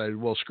 you decided,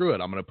 well, screw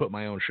it, I'm going to put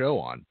my own show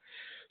on.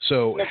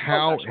 So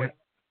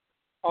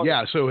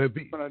so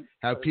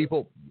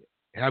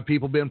have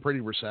people been pretty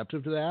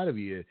receptive to that? Have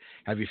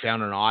you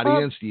found an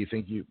audience? Do you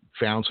think you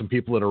found some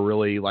people that are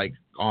really like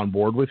on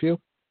board with you?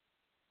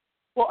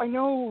 Well, I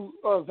know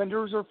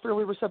vendors are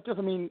fairly receptive.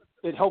 I mean,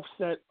 it helps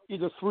that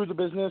either through the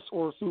business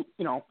or through,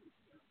 you know,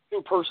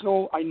 through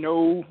personal, I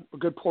know a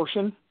good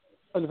portion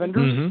of the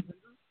vendors. Mm-hmm.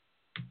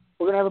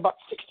 We're going to have about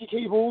 60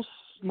 tables.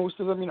 Most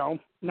of them, you know,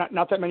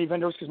 not that many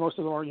vendors because most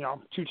of them are, you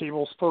know, 2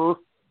 tables per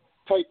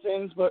type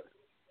things. But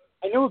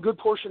I know a good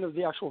portion of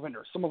the actual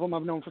vendors. Some of them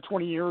I've known for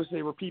 20 years.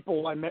 They were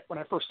people I met when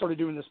I first started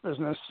doing this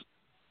business.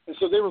 And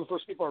so they were the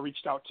first people I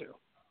reached out to.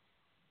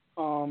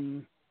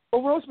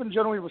 Overall, it's been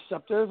generally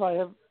receptive.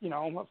 I've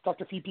talked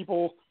to a few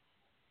people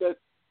that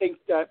think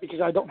that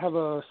because I don't have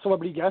a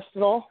celebrity guest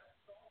at all,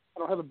 I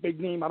don't have a big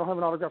name, I don't have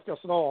an autographed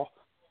guest at all,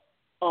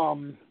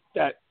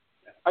 that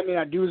I may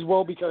not do as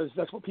well because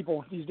that's what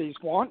people these days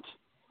want.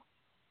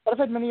 But I've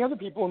had many other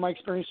people in my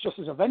experience just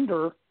as a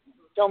vendor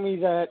tell me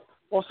that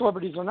while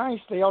celebrities are nice,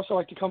 they also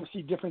like to come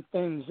see different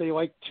things. They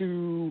like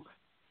to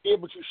be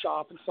able to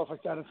shop and stuff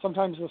like that. And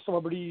sometimes the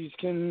celebrities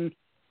can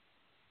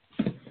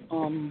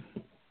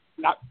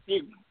not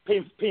be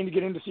paying to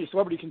get in to see a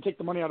celebrity can take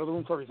the money out of the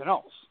room for everything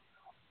else.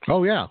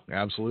 Oh, yeah,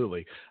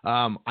 absolutely.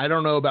 I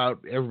don't know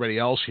about everybody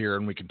else here,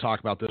 and we can talk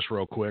about this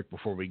real quick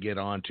before we get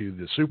on to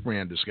the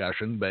Superman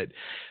discussion, but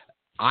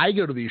I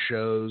go to these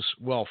shows,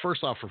 well,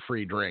 first off, for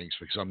free drinks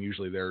because I'm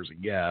usually there as a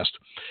guest.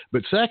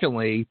 But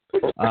secondly,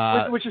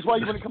 which is why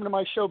you wouldn't come to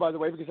my show, by the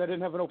way, because I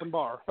didn't have an open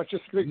bar. But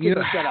just get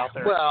that out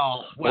there.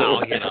 Well,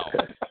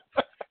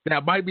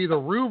 that might be the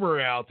rumor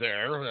out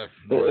there. That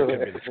could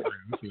be the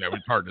truth.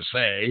 It's hard to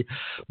say.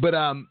 But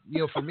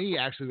for me,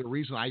 actually, the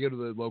reason I go to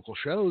the local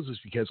shows is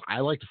because I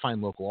like to find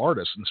local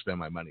artists and spend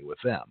my money with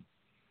them.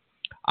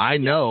 I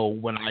know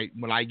when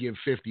I give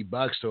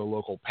 $50 to a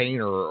local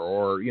painter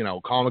or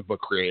comic book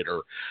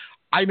creator,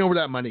 I know where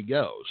that money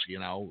goes.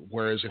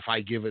 Whereas if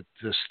I give it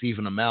to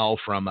Stephen Amell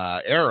from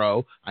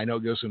Arrow, I know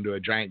it goes into a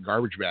giant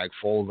garbage bag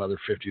full of other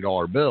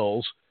 $50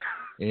 bills,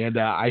 and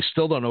I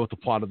still don't know what the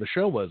plot of the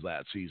show was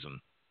that season.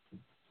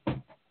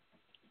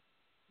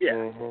 Yeah.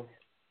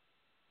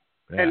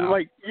 Mm-hmm. And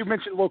like you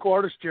mentioned, local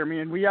artists,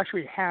 Jeremy, and we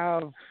actually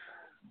have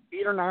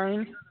 8 or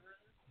 9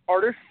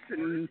 artists,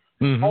 and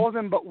all of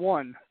them but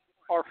one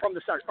are from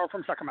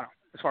Sacramento,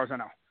 as far as I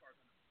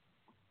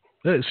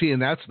know. See,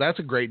 and that's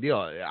a great deal.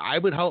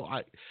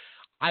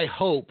 I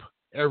hope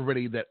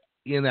everybody that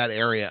in that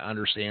area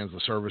understands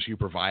the service you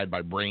provide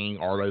by bringing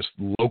artists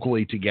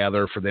locally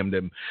together for them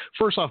to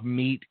first off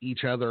meet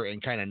each other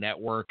and kind of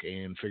network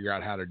and figure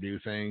out how to do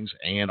things,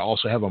 and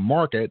also have a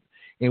market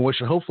in which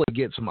to hopefully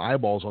get some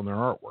eyeballs on their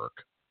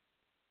artwork.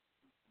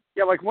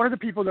 Yeah, like one of the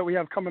people that we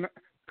have coming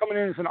in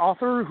is an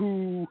author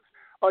who.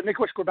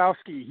 Nicholas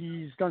Grabowski,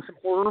 he's done some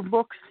horror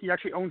books. He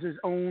actually owns his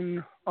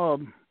own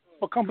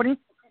book company.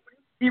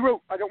 He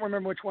wrote, I don't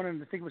remember which one,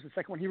 and I think it was the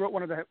second one. He wrote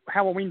one of the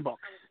Halloween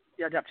books,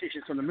 the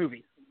adaptations from the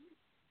movie.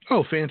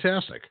 Oh,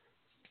 fantastic.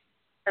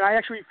 And I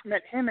actually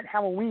met him at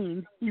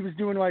Halloween. He was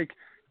doing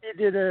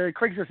he did a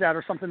Craigslist ad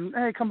or something.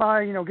 Hey, come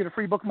by, get a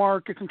free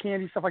bookmark, get some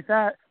candy, stuff like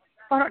that.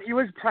 Found out he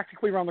was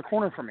practically around the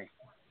corner from me.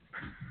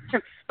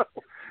 And so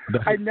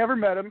I never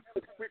met him.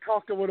 We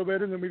talked a little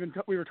bit, and then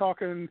we were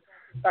talking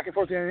back and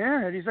forth on the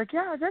internet. He's like,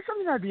 yeah, that's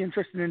something I'd be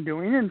interested in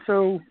doing. And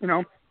so,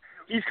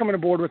 he's coming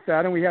aboard with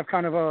that, and we have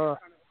kind of a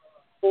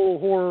full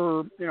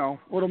horror,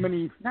 little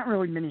not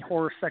really mini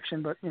horror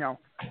section, but,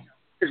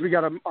 because we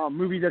got a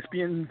movie that's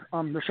being,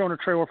 they're showing a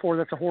trailer for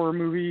that's a horror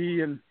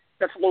movie, and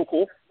that's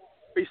local,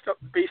 based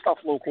off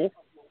local.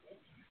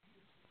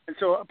 And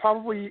so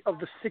probably of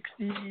the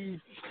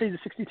 60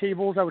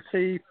 tables, I would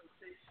say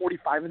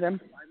 45 of them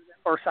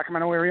are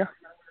Sacramento area.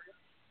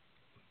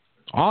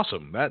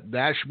 Awesome.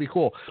 That should be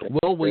cool.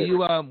 Will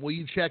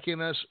you check in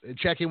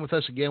with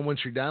us again once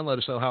you're done? Let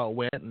us know how it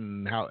went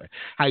and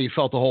how you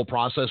felt the whole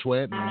process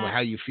went and how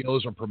you feel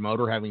as a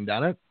promoter having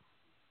done it.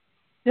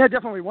 Yeah,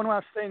 definitely. One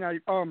last thing.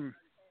 The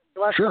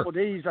last couple of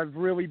days, I've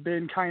really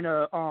been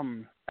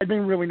I've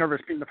been really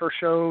nervous being the first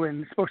show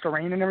and it's supposed to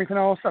rain and everything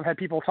else. I've had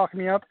people talking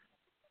me up.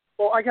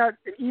 Well, I got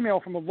an email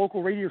from a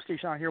local radio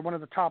station out here, one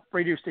of the top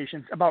radio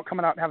stations, about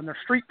coming out and having their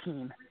street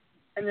team.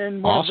 And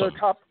then one of the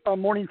top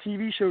morning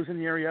TV shows in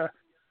the area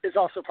is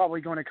also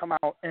probably going to come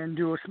out and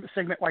do a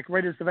segment like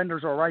right as the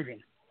vendors are arriving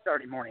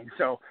Saturday morning.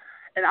 So,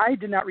 and I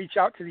did not reach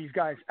out to these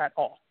guys at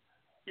all.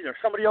 Either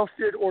somebody else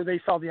did or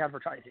they saw the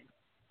advertising.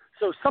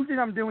 So something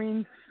I'm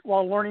doing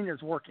while learning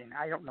is working.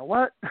 I don't know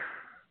what,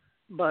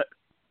 but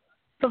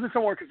something's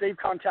somewhere because they've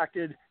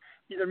contacted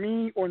either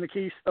me or in the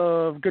case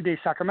of Good Day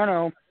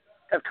Sacramento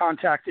have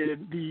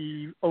contacted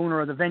the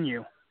owner of the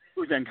venue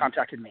who then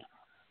contacted me.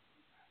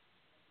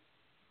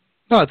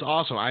 No, it's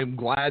awesome. I'm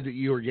glad that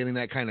you are getting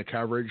that kind of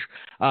coverage.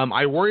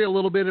 I worry a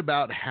little bit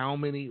about how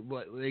many,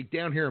 like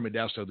down here in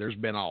Modesto, there's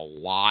been a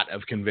lot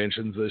of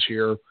conventions this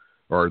year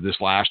or this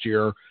last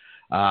year.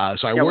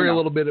 So I worry a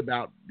little bit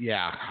about,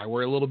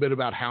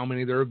 how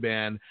many there have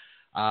been.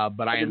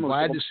 But I am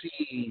glad to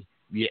see,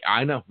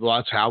 I know, well,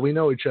 that's how we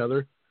know each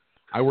other.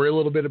 I worry a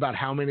little bit about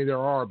how many there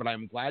are, but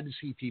I'm glad to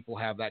see people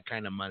have that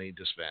kind of money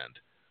to spend.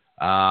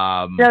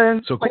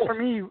 And so like cool. for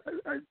me,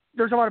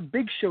 there's a lot of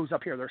big shows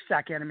up here. There's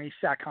SAC Anime,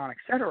 SACCon,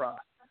 etc.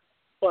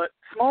 But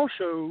small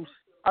shows,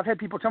 I've had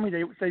people tell me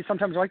they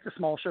sometimes like the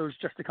small shows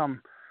just to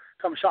come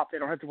shop. They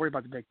don't have to worry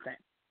about the big thing.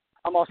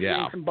 I'm also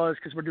getting some buzz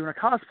because we're doing a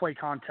cosplay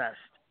contest.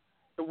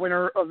 The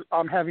winner of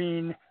I'm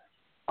having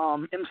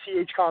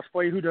MCH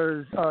Cosplay, who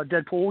does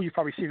Deadpool. You've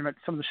probably seen him at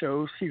some of the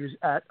shows. He was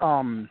at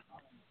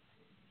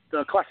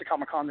the Classic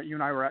Comic-Con that you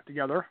and I were at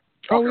together.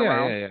 Oh,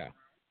 yeah.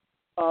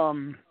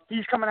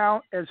 He's coming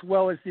out, as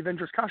well as the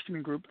Avengers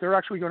Costuming Group. They're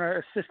actually going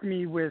to assist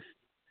me with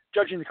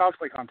judging the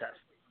cosplay contest.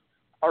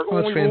 Our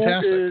only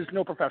rule is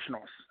no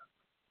professionals.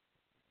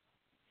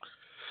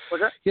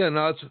 What's that? Yeah,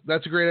 no,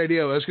 that's a great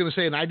idea. I was going to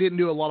say, and I didn't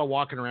do a lot of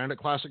walking around at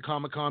Classic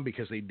Comic-Con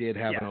because they did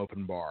have an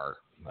open bar.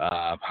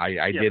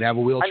 I did have a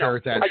wheelchair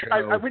at that show.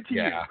 I went to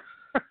you.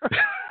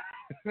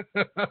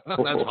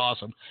 That's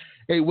awesome.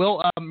 Hey,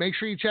 Will, make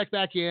sure you check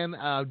back in.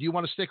 Do you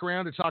want to stick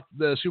around to talk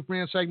the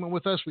Superman segment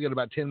with us? We got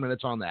about 10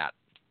 minutes on that.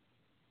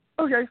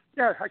 Okay.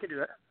 Yeah, I can do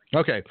that.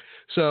 Okay.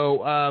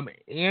 So,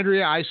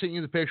 Andrea, I sent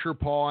you the picture.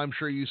 Paul, I'm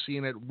sure you've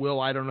seen it. Will,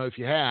 I don't know if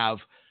you have,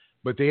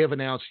 but they have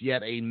announced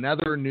yet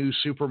another new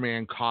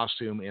Superman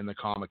costume in the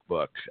comic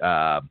book.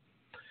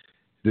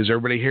 Has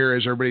everybody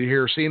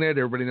here seen it?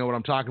 Everybody know what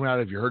I'm talking about?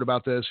 Have you heard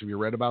about this? Have you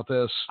read about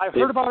this? I've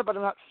heard about it, but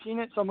I've not seen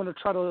it, so I'm going to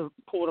try to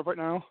pull it up right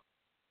now.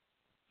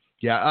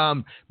 Yeah,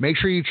 make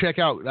sure you check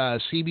out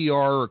CBR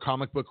or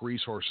Comic Book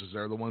Resources.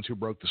 They're the ones who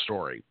broke the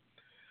story.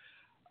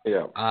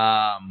 Yeah.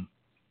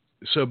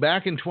 So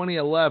back in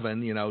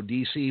 2011,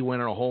 DC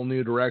went in a whole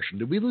new direction.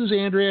 Did we lose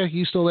Andrea?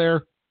 You still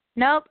there?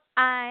 Nope,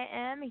 I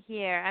am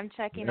here. I'm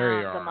checking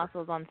out the are.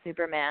 muscles on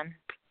Superman.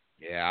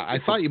 Yeah, I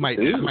thought you might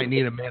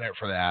need a minute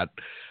for that.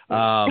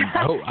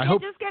 I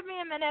hope. Just give me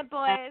a minute,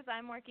 boys.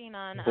 I'm working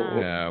on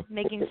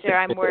making sure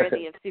I'm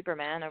worthy of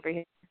Superman over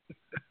here.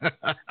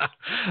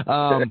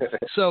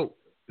 So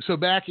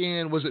back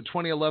in, was it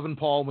 2011,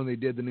 Paul, when they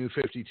did the New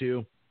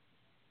 52?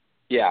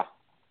 Yeah.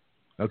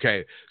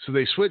 Okay, so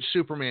they switched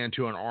Superman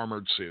to an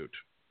armored suit.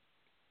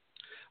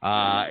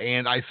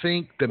 And I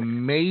think the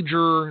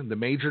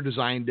major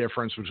design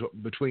difference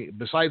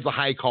besides the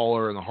high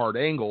collar and the hard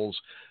angles,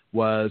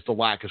 was the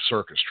lack of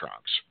circus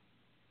trunks.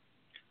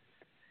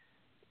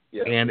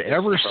 Yeah. And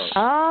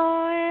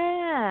Oh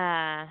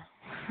yeah.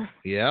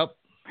 Yep.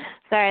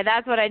 Sorry,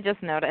 that's what I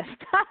just noticed.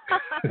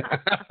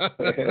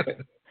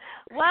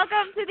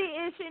 Welcome to the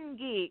Ishin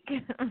Geek.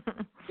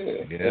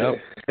 Yep.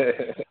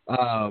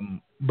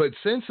 But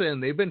since then,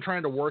 they've been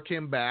trying to work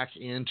him back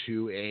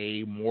into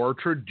a more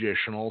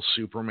traditional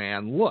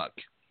Superman look.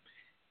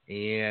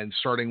 And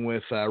starting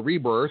with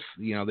Rebirth,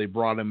 they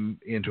brought him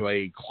into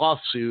a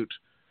cloth suit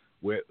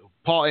with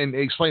Paul. And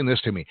explain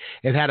this to me: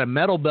 it had a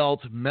metal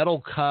belt,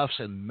 metal cuffs,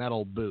 and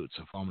metal boots,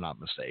 if I'm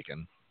not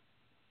mistaken.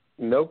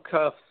 No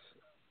cuffs.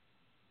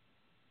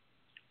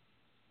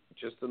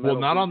 Just the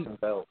metal boots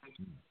and belt.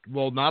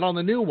 Well, not on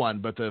the new one,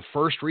 but the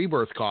first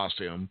Rebirth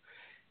costume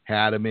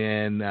had him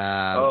in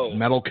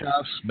metal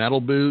cuffs, metal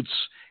boots,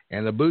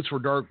 and the boots were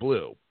dark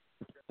blue.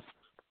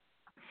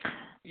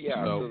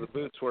 Yeah, so the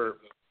boots were,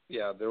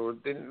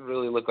 didn't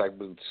really look like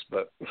boots,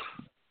 but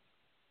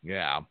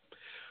yeah.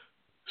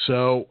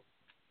 So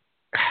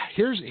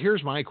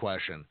here's my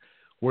question: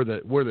 were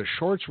the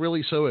shorts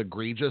really so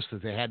egregious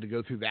that they had to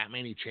go through that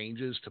many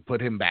changes to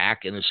put him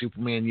back in a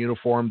Superman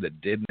uniform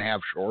that didn't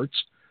have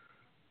shorts?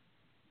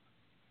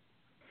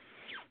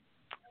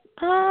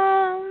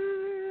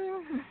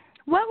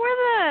 What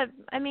were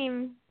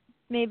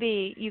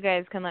maybe you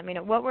guys can let me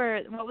know. What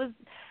was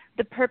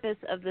the purpose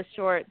of the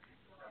shorts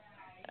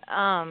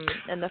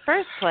in the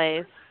first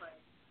place?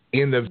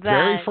 In the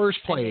very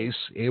first place,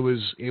 it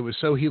was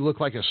so he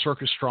looked like a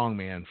circus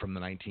strongman from the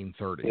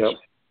 1930s.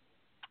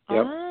 Yep.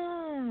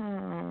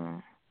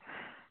 Oh.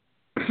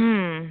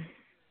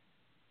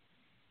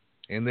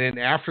 And then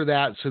after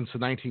that, since the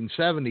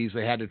 1970s,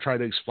 they had to try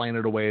to explain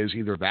it away as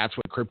either that's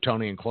what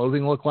Kryptonian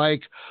clothing looked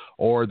like,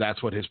 or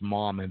that's what his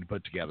mom had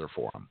put together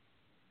for him.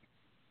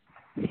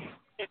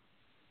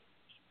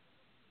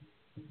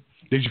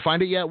 Did you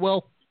find it yet,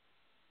 Will?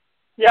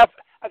 Yeah,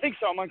 I think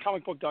so. I'm on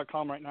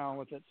comicbook.com right now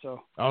with it.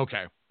 So.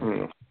 Okay.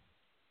 I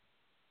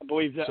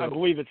believe it's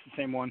the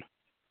same one.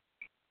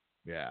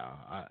 Yeah.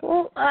 I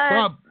was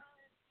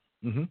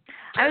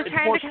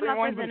trying to come up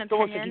with an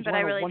opinion, but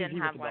I really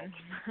didn't have one.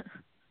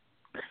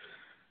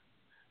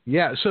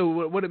 Yeah,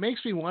 so what it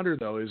makes me wonder,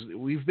 though, is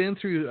we've been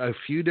through a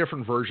few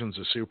different versions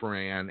of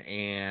Superman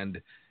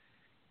and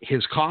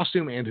his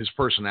costume and his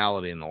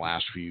personality in the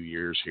last few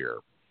years here.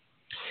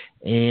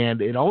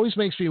 And it always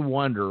makes me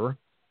wonder,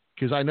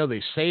 because I know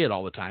they say it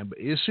all the time, but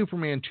is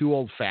Superman too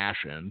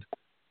old-fashioned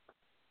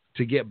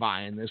to get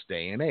by in this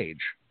day and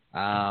age?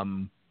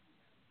 Andrea,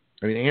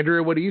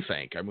 what do you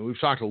think?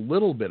 We've talked a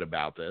little bit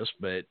about this,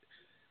 but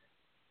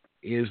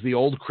is the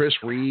old Chris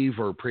Reeve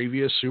or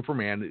previous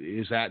Superman,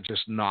 is that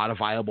just not a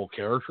viable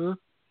character?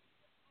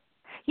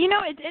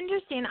 It's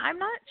interesting. I'm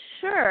not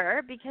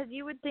sure, because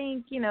you would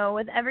think,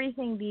 with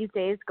everything these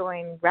days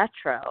going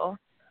retro,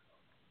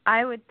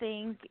 I would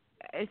think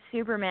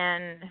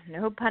Superman,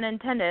 no pun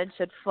intended,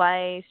 should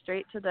fly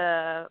straight to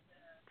the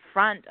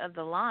front of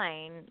the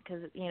line,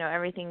 because,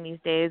 everything these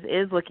days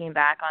is looking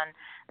back on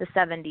the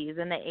 70s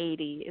and the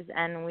 80s,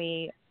 and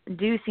we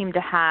do seem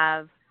to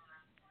have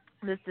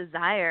this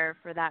desire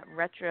for that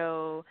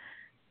retro,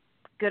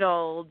 good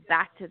old,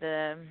 back to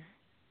the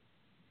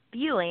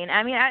feeling.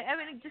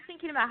 Just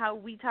thinking about how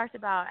we talked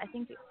about, I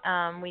think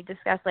we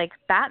discussed like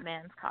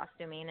Batman's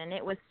costuming, and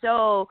it was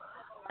so,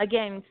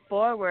 again,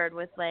 forward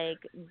with like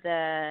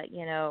the,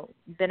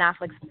 Ben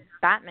Affleck's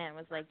Batman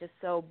was like just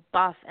so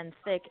buff and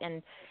thick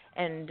and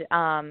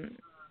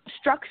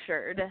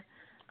structured.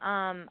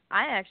 I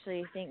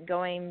actually think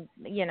going,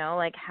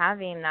 like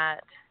having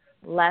that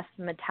less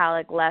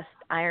metallic, less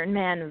Iron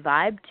Man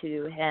vibe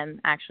to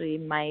him actually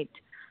might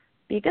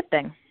be a good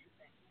thing.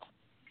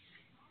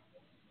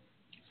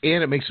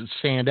 And it makes it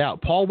stand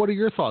out. Paul, what are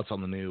your thoughts on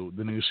the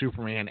new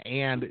Superman?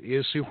 And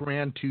is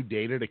Superman too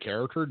dated a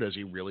character? Does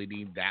he really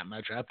need that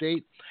much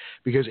update?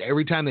 Because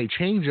every time they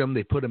change him,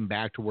 they put him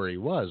back to where he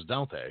was,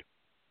 don't they?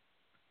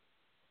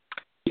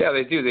 Yeah,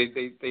 they do.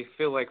 They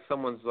feel like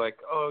someone's like,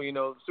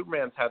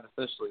 Superman's had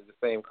essentially the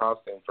same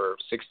costume for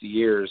 60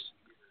 years.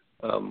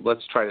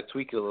 Let's try to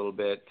tweak it a little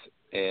bit,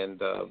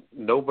 and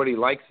nobody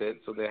likes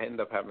it, so they end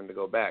up having to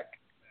go back.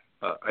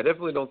 I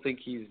definitely don't think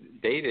he's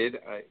dated.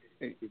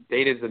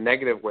 Dated is a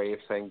negative way of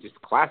saying just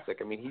classic.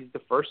 I mean, he's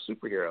the first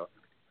superhero.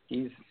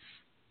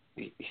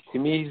 To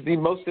me, he's the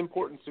most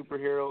important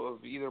superhero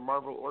of either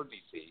Marvel or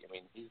DC. I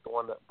mean, he's the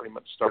one that pretty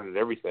much started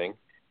everything.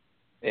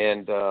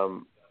 And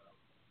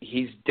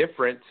he's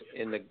different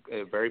in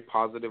a very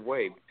positive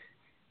way.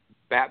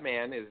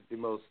 Batman is the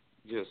most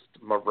just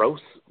morose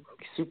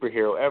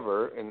superhero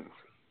ever, and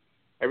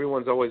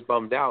everyone's always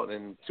bummed out.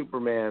 And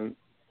Superman,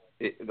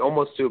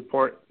 almost to a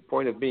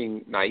point of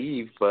being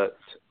naive, but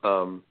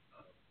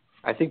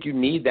I think you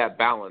need that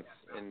balance.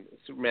 And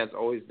Superman's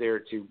always there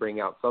to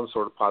bring out some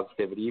sort of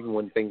positivity, even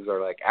when things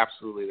are like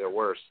absolutely their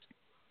worst.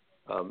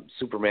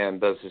 Superman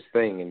does his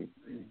thing and,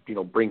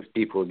 brings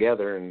people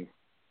together. And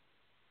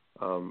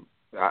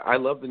I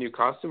love the new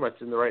costume.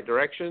 It's in the right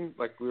direction.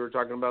 Like we were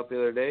talking about the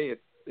other day,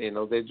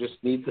 they just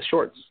need the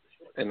shorts,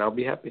 and I'll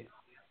be happy.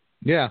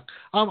 Yeah.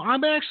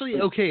 I'm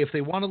actually okay if they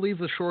want to leave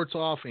the shorts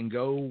off and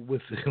go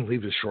with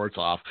leave the shorts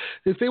off.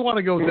 If they want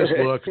to go with this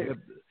look,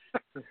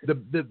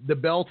 the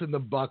belt and the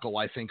buckle,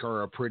 I think,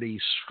 are a pretty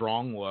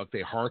strong look. They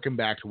harken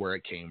back to where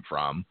it came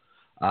from.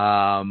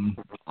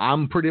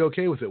 I'm pretty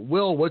okay with it.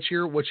 Will, what's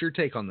your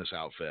take on this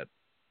outfit?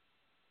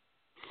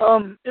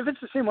 If it's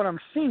the same one I'm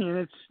seeing,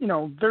 it's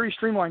very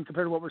streamlined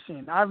compared to what we're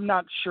seeing. I'm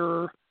not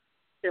sure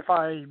if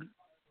I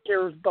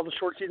care about the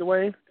shorts either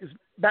way, because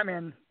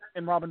Batman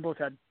and Robin both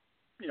had,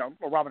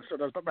 or Robin still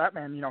does, but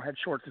Batman, had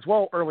shorts as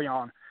well early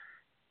on.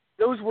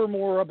 Those were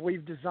more, I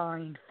believe,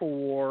 designed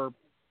for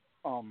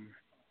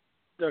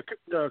the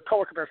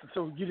color comparison,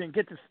 so you didn't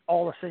get this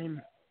all the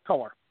same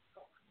color.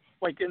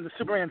 Like in the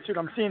Superman suit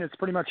I'm seeing, it's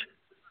pretty much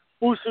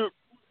blue suit,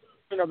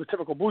 the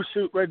typical blue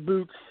suit, red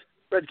boots,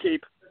 red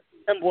cape,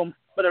 emblem,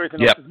 but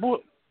everything else is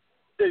blue.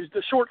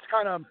 The shorts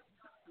kind of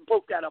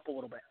broke that up a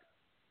little bit.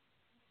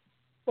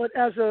 But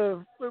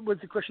was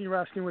the question you were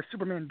asking with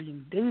Superman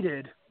being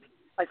dated,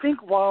 I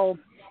think while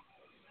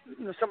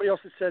somebody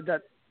else has said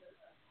that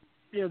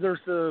there's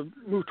the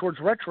move towards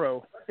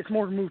retro, it's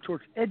more a move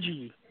towards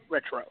edgy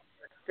retro,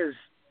 because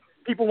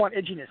people want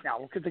edginess now.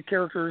 Look at the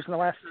characters in the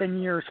last 10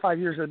 years, 5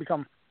 years that have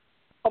become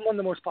one of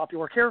the most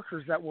popular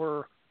characters that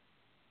were,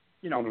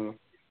 I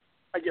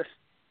guess,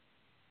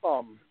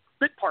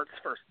 bit parts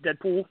first.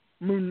 Deadpool,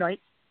 Moon Knight,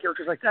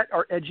 characters like that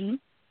are edgy.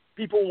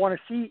 People want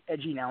to see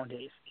edgy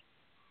nowadays.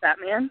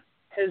 Batman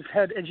has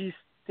had edgy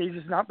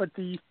stages, but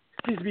seems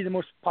to be the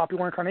most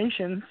popular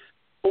incarnations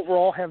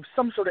overall have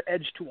some sort of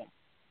edge to them.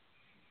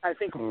 I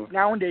think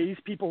nowadays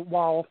people,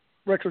 while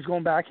retro's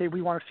going back, hey,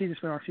 we want to see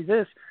this, we want to see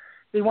this,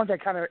 they want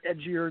that kind of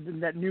edgier,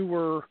 that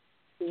newer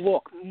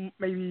look.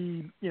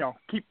 Maybe,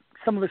 keep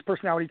some of his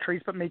personality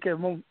traits, but make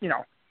it, the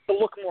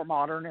look more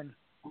modern. And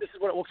this is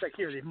what it looks like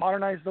here. They've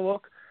modernized the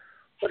look,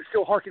 but it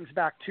still harkens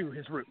back to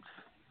his roots.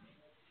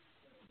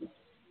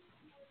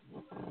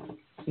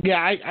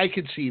 Yeah, I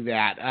could see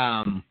that.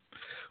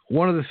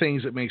 One of the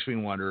things that makes me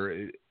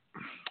wonder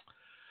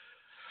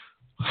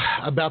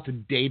about the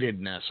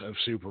datedness of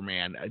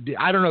Superman.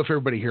 I don't know if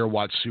everybody here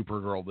watched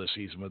Supergirl this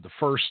season, but the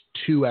first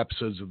 2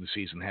 episodes of the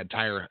season had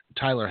Tyler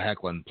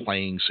Hoechlin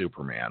playing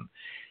Superman.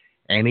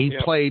 And he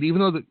played, even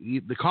though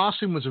the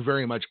costume was a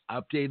very much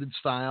updated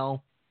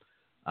style,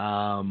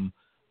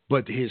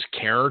 but his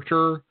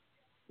character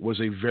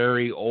was a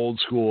very old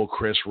school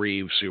Chris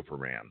Reeve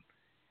Superman.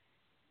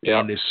 Yep.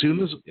 And as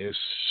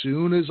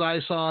soon as I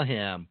saw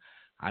him,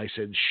 I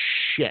said,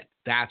 shit,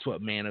 that's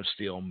what Man of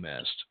Steel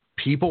missed.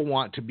 People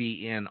want to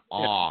be in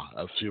awe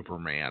of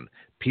Superman.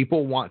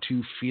 People want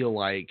to feel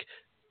like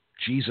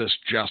Jesus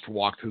just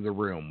walked through the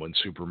room when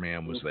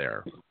Superman was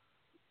there.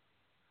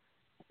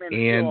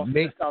 Man of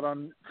Steel missed out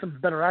on some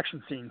better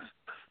action scenes.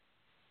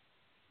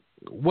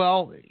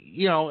 Well,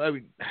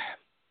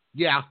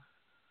 yeah.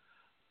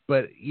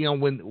 But,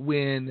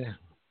 when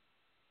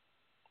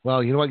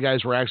well, you know what,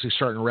 guys, we're actually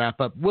starting to wrap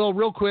up. Will,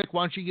 real quick,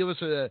 why don't you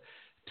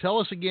tell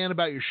us again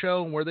about your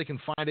show and where they can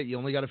find it. You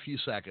only got a few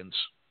seconds.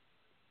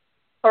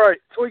 All right,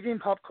 Toy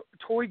Game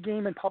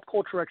and Pop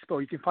Culture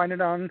Expo. You can find it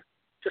on,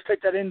 just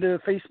type that into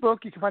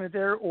Facebook. You can find it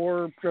there,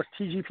 or just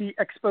TGP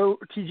Expo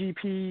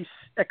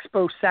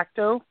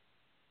Sacto,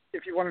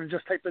 if you wanted to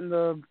just type in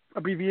the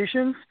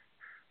abbreviations.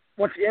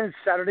 Once again, it's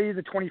Saturday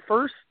the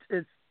 21st.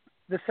 It's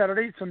this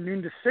Saturday. It's from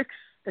noon to 6,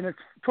 and it's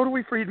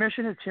totally free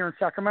admission. It's here in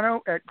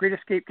Sacramento at Great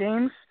Escape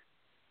Games.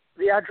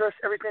 The address,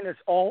 everything is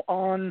all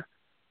on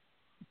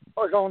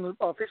the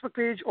Facebook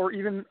page, or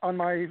even on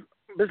my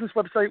business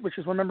website, which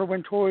is Remember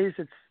When Toys.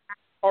 It's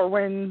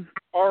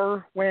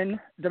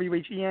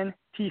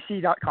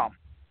rwhentc.com.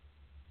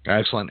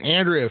 Excellent.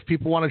 Andrea, if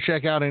people want to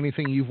check out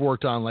anything you've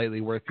worked on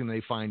lately, where can they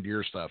find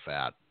your stuff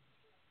at?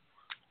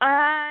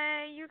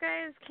 You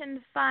guys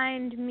can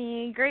find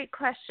me. Great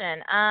question.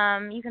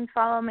 You can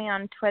follow me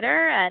on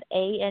Twitter at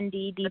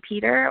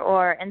ANDDPeter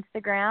or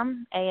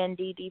Instagram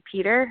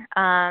ANDDPeter.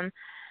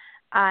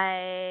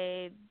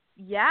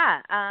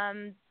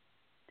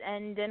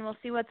 And then we'll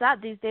see what's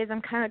up. These days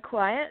I'm kind of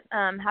quiet,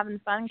 having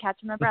fun,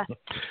 catching my breath.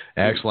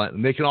 Excellent.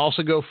 And they can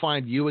also go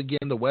find you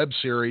again, the web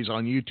series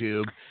on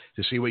YouTube,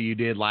 to see what you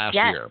did last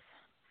year.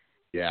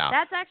 Yeah.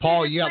 That's actually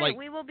Paul, a good you got point.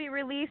 We will be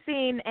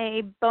releasing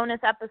a bonus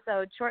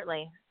episode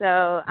shortly.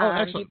 So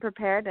be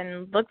prepared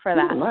and look for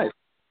that. Ooh, nice.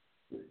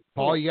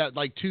 Paul, you got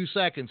 2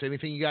 seconds.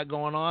 Anything you got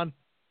going on?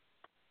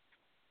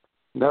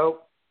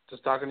 Nope.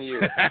 Just talking to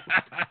you.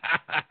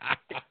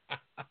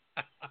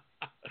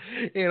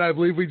 And I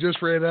believe we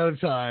just ran out of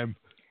time.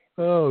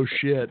 Oh,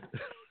 shit.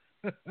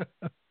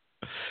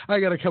 I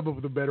got to come up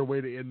with a better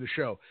way to end the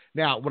show.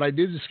 Now, what I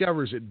did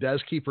discover is it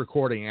does keep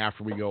recording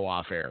after we go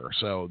off air.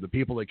 So the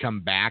people that come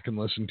back and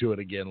listen to it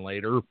again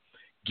later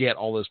get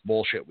all this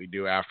bullshit we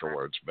do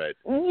afterwards. But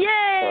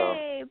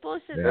yay!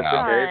 Bullshit's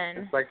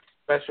fun. It's like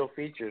special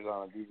features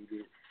on a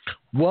DVD.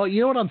 Well,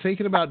 you know what I'm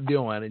thinking about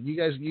doing, and you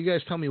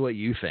guys tell me what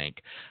you think.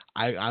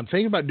 I'm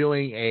thinking about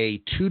doing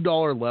a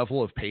 $2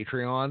 level of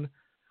Patreon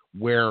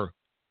where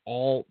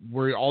all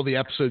the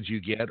episodes you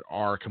get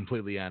are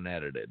completely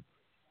unedited.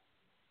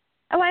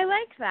 Oh, I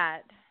like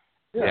that.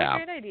 Yeah.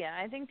 That's a great idea.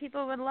 I think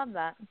people would love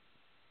that.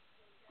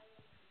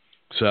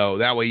 So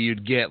that way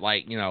you'd get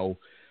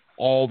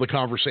all the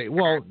conversation.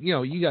 Well,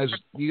 you guys,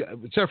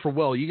 except for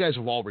Will, you guys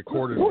have all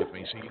recorded with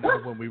me. So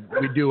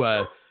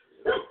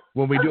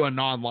when we do a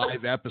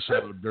non-live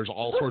episode, there's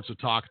all sorts of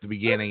talk at the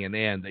beginning and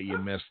end that you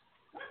missed.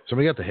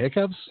 Somebody got the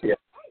hiccups? Yeah.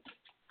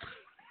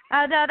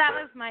 Oh no, that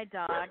was my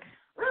dog.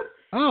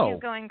 Oh.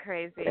 He's going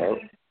crazy.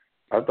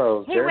 I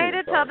thought it was he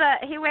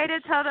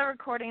waited till the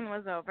recording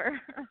was over.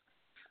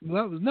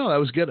 No, that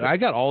was good. I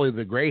got Ollie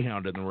the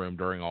Greyhound in the room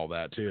during all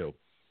that too.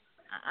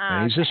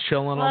 And he's just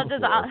chilling on the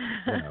floor.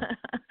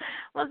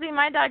 Well, see,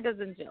 my dog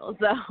doesn't chill,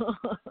 so.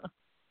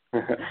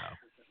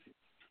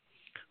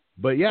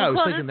 But yeah, I was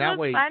cool. thinking this that was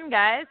way. Fun,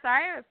 guys.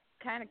 Sorry, it was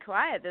kind of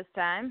quiet this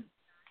time.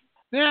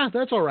 Yeah,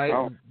 that's all right.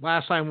 Oh.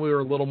 Last time we were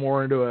a little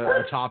more into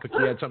a topic.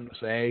 You had something to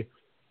say.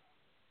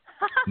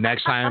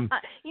 Next time.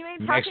 You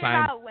mean talking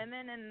about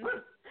women and.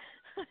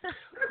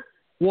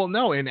 Well,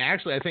 no, and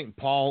actually, I think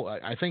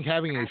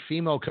having a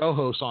female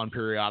co-host on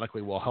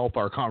periodically will help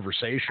our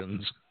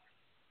conversations.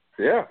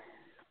 Yeah.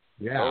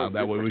 Yeah,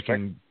 that way we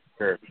can.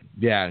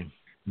 Yeah,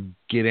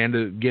 get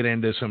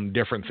into some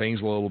different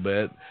things a little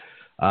bit.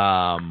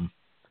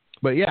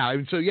 But yeah,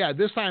 so yeah,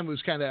 this time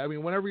was kind of. I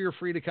mean, whenever you're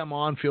free to come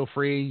on, feel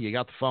free. You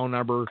got the phone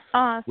number.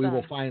 Awesome.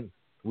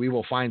 We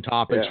will find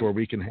topics where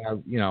we can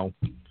have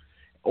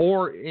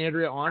Or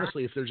Andrea,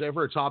 honestly, if there's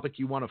ever a topic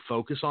you want to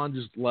focus on,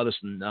 just let us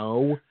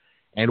know,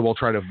 and we'll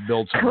try to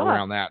build something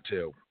around that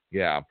too.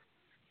 Yeah,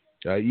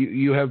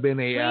 you have been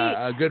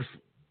a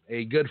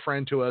good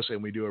friend to us,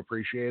 and we do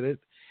appreciate it,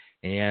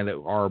 and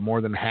are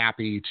more than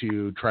happy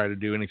to try to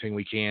do anything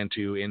we can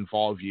to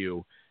involve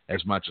you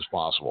as much as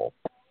possible.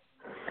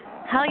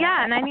 Hell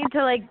yeah, and I need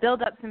to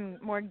build up some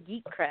more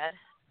geek cred.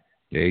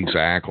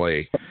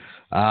 Exactly.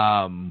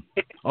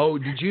 Oh,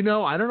 did you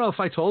know? I don't know if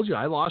I told you.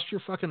 I lost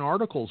your fucking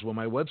articles when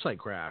my website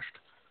crashed.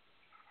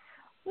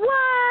 What?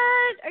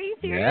 Are you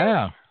serious?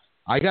 Yeah.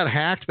 I got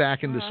hacked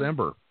back in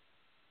December.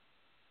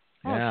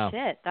 Oh,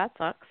 shit. That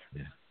sucks.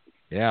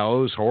 Yeah, it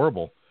was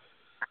horrible.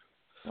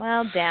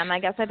 Well, damn. I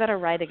guess I better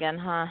write again,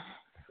 huh?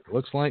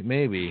 Looks like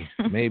maybe.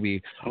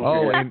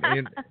 Oh,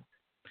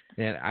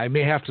 and I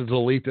may have to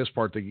delete this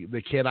part.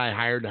 The kid I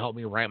hired to help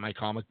me write my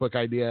comic book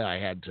idea, I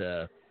had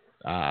to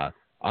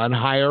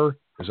unhire.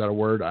 Is that a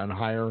word?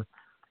 Unhire?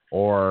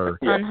 Or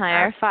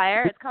unhire?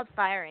 Fire? It's called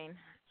firing.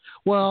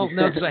 Well,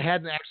 no, because I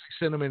hadn't actually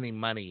sent him any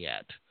money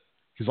yet.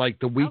 Because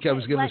the week I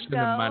was going to send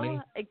him money.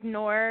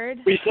 Ignored.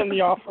 Resend the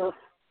offer.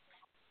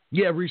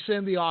 Yeah,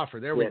 resend the offer.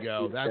 There we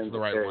go. That's the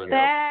right one.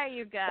 There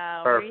you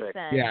go. Perfect.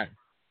 Resend. Yeah,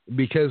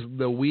 because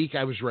the week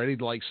I was ready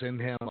to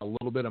send him a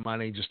little bit of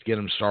money just to get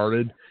him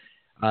started,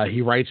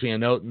 he writes me a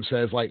note and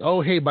says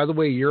oh, hey, by the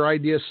way, your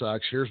idea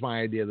sucks. Here's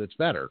my idea that's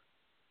better.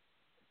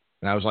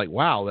 And I was like,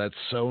 wow, that's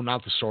so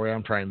not the story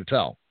I'm trying to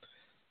tell.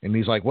 And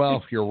he's like,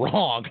 well, you're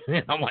wrong.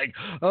 And I'm like,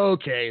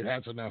 okay,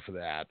 that's enough of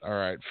that. All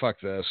right,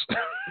 fuck this.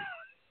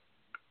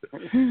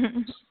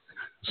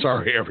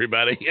 Sorry,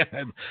 everybody.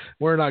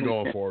 We're not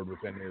going forward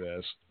with any of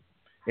this.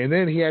 And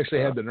then he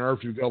actually had the nerve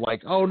to go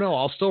oh, no,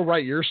 I'll still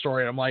write your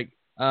story. I'm like,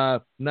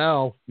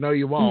 no,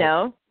 you won't.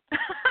 No.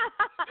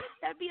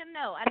 That'd be a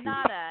no. A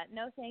nada.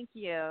 No, thank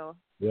you.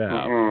 Yeah.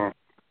 Mm-hmm.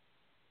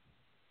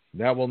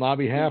 That will not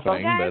be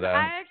happening. Guys, but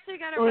I actually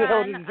got to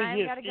run.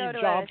 I got to go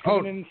to Jobs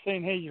coming in and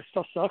saying, hey, your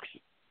stuff sucks.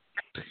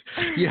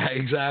 Yeah,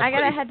 exactly. I got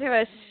to head to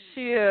a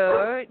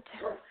shoot.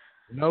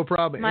 No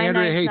problem. My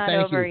Andrea, night's hey, not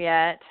thank over you.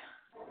 Yet.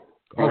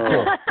 Oh,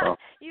 cool.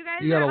 You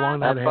guys you got are a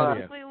long awesome. night ahead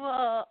of you.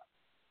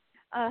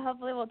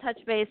 Hopefully we'll touch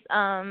base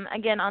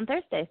again on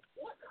Thursday.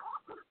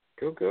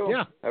 Cool.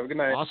 Yeah. Have a good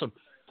night. Awesome.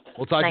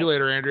 We'll talk to you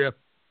later, Andrea.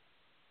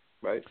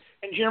 Bye.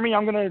 And Jeremy,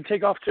 I'm going to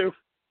take off too.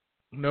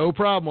 No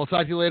problem. We'll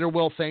talk to you later,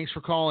 Will. Thanks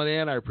for calling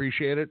in. I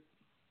appreciate it.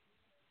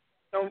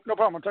 No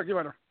problem. I'll talk to you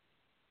later.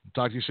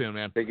 Talk to you soon,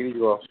 man. Take it easy,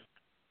 Will.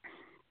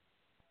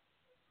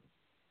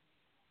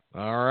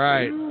 All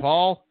right,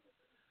 Paul.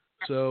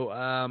 So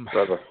I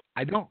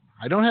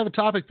don't have a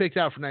topic picked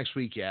out for next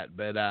week yet,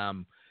 but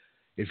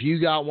if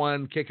you got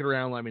one, kick it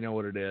around. Let me know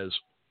what it is.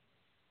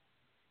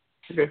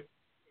 Okay.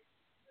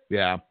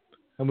 Yeah,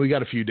 and we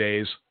got a few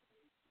days.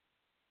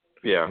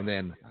 Yeah. And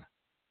then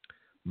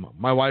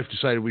my wife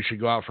decided we should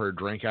go out for a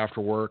drink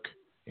after work.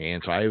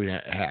 And so I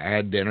haven't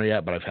had dinner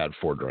yet, but I've had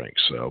 4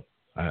 drinks. So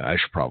I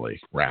should probably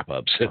wrap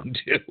up soon,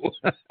 too.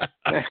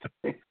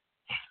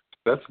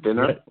 That's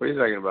dinner? What are you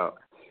talking about?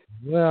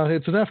 Well,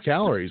 it's enough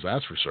calories,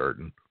 that's for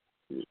certain.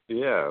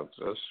 Yeah,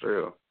 that's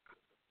true.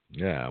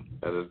 Yeah.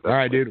 All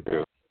right, dude.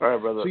 True. All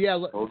right, brother. So, yeah,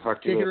 we'll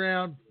talk to kick you it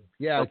around.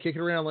 Yeah, kick it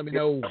around. Let me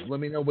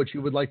know what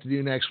you would like to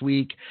do next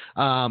week.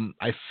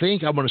 I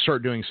think I'm going to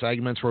start doing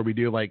segments where we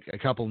do like a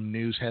couple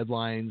news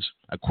headlines,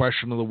 a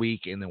question of the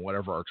week, and then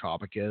whatever our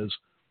topic is.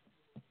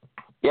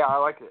 Yeah, I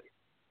like it.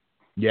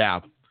 Yeah,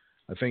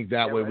 I think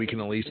that way we can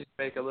at least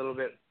make a little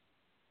bit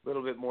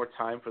more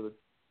time for the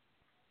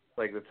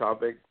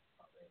topic.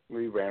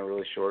 We ran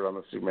really short on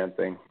the Superman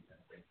thing.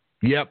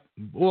 Yep.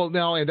 Well,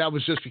 no, and that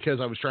was just because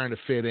I was trying to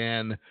fit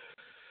in.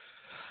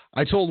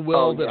 I told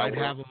Will that I'd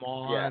have him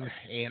on,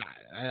 and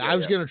I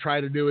was going to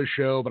try to do a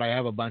show, but I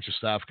have a bunch of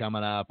stuff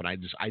coming up, and I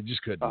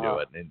just couldn't do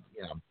it. And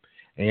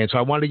and so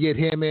I wanted to get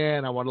him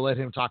in. I wanted to let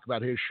him talk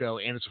about his show,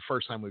 and it's the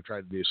first time we've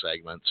tried to do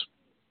segments.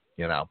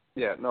 Yeah.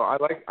 No, I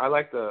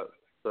like the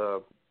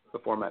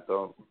format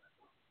though.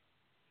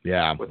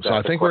 Yeah. So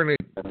I think we're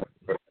gonna.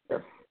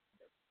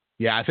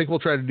 Yeah, I think we'll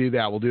try to do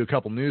that. We'll do a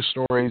couple news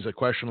stories, a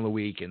question of the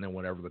week, and then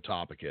whatever the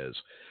topic is.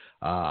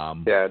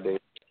 Dude.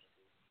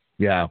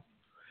 Yeah.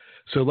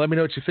 So let me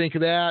know what you think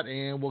of that,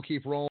 and we'll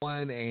keep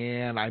rolling.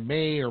 And I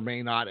may or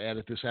may not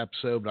edit this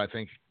episode, but I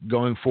think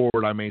going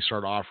forward, I may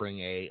start offering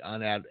a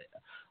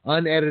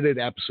unedited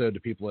episode to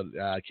people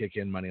that kick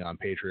in money on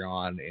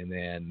Patreon, and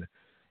then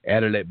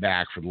edit it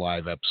back for the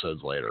live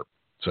episodes later.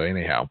 So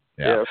anyhow,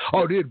 yeah.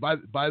 Oh, dude,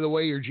 by the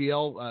way, your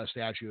GL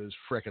statue is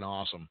freaking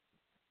awesome.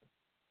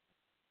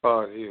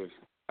 Oh, dude,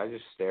 I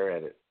just stare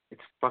at it.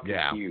 It's fucking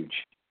huge.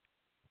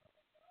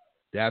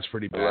 That's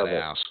pretty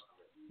badass.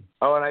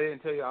 Oh, and I didn't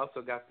tell you, I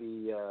also got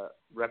the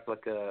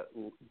replica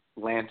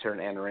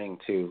lantern and ring,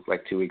 too,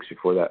 like 2 weeks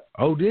before that.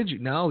 Oh, did you?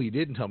 No, you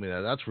didn't tell me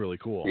that. That's really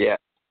cool. Yeah.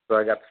 So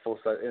I got the full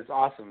set. It's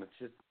awesome. It's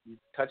just, you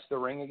touch the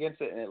ring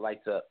against it, and it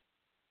lights up.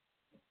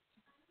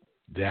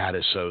 That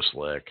is so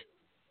slick.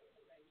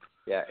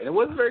 Yeah, and it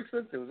wasn't very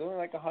expensive. It was only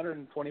like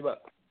 $120.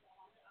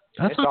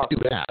 That's not too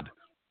bad.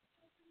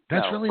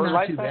 That's really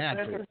not too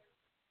bad.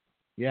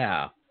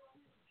 Yeah.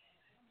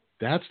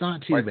 That's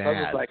not too bad. My son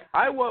was like,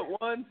 I want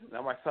one.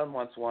 Now my son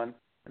wants one.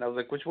 And I was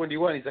like, which one do you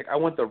want? He's like, I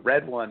want the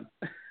red one.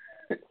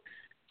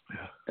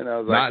 And I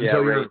was like,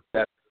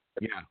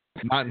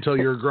 not until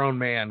you're a grown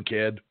man,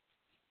 kid.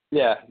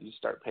 Yeah, you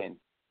start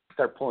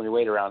pulling your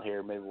weight around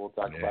here. Maybe we'll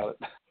talk about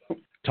it.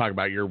 Talk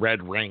about your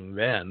red ring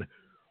then.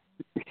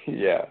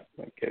 Yeah,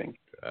 I'm kidding.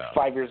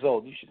 5 years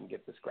old, you shouldn't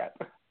get this crap.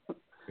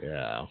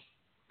 Yeah.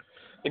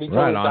 And he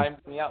totally timed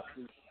me out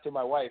to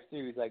my wife,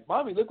 too. He's like,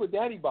 Mommy, look what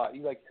Daddy bought.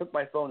 He, like, took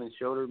my phone and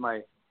showed her my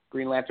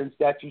Green Lantern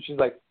statue. She's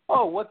like,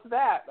 oh, what's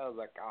that? I was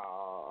like,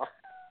 oh.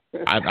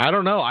 I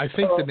don't know. I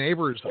think the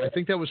neighbors, I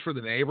think that was for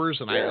the neighbors,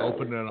 and I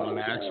opened it on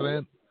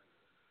accident.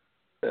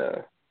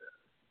 Yeah.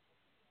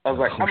 I was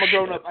like, I'm a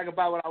grown-up. I can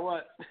buy what I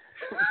want.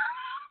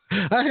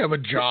 I have a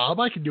job.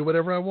 I can do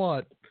whatever I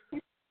want.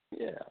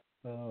 Yeah.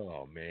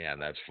 Oh, man,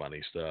 that's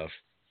funny stuff.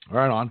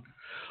 Right on.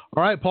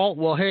 All right, Paul.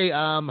 Well, hey,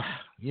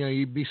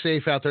 you be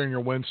safe out there in your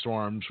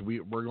windstorms.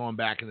 We're going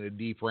back into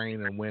deep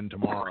rain and wind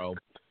tomorrow.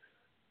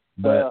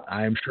 But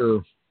I am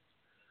sure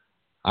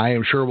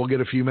we'll get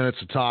a few minutes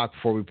to talk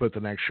before we put the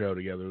next show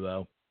together,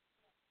 though.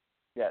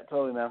 Yeah,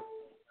 totally, man.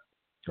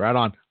 Right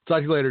on. Talk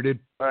to you later, dude.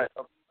 All right.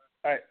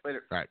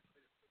 Later. All right.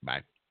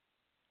 Bye.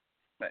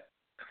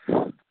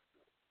 Bye.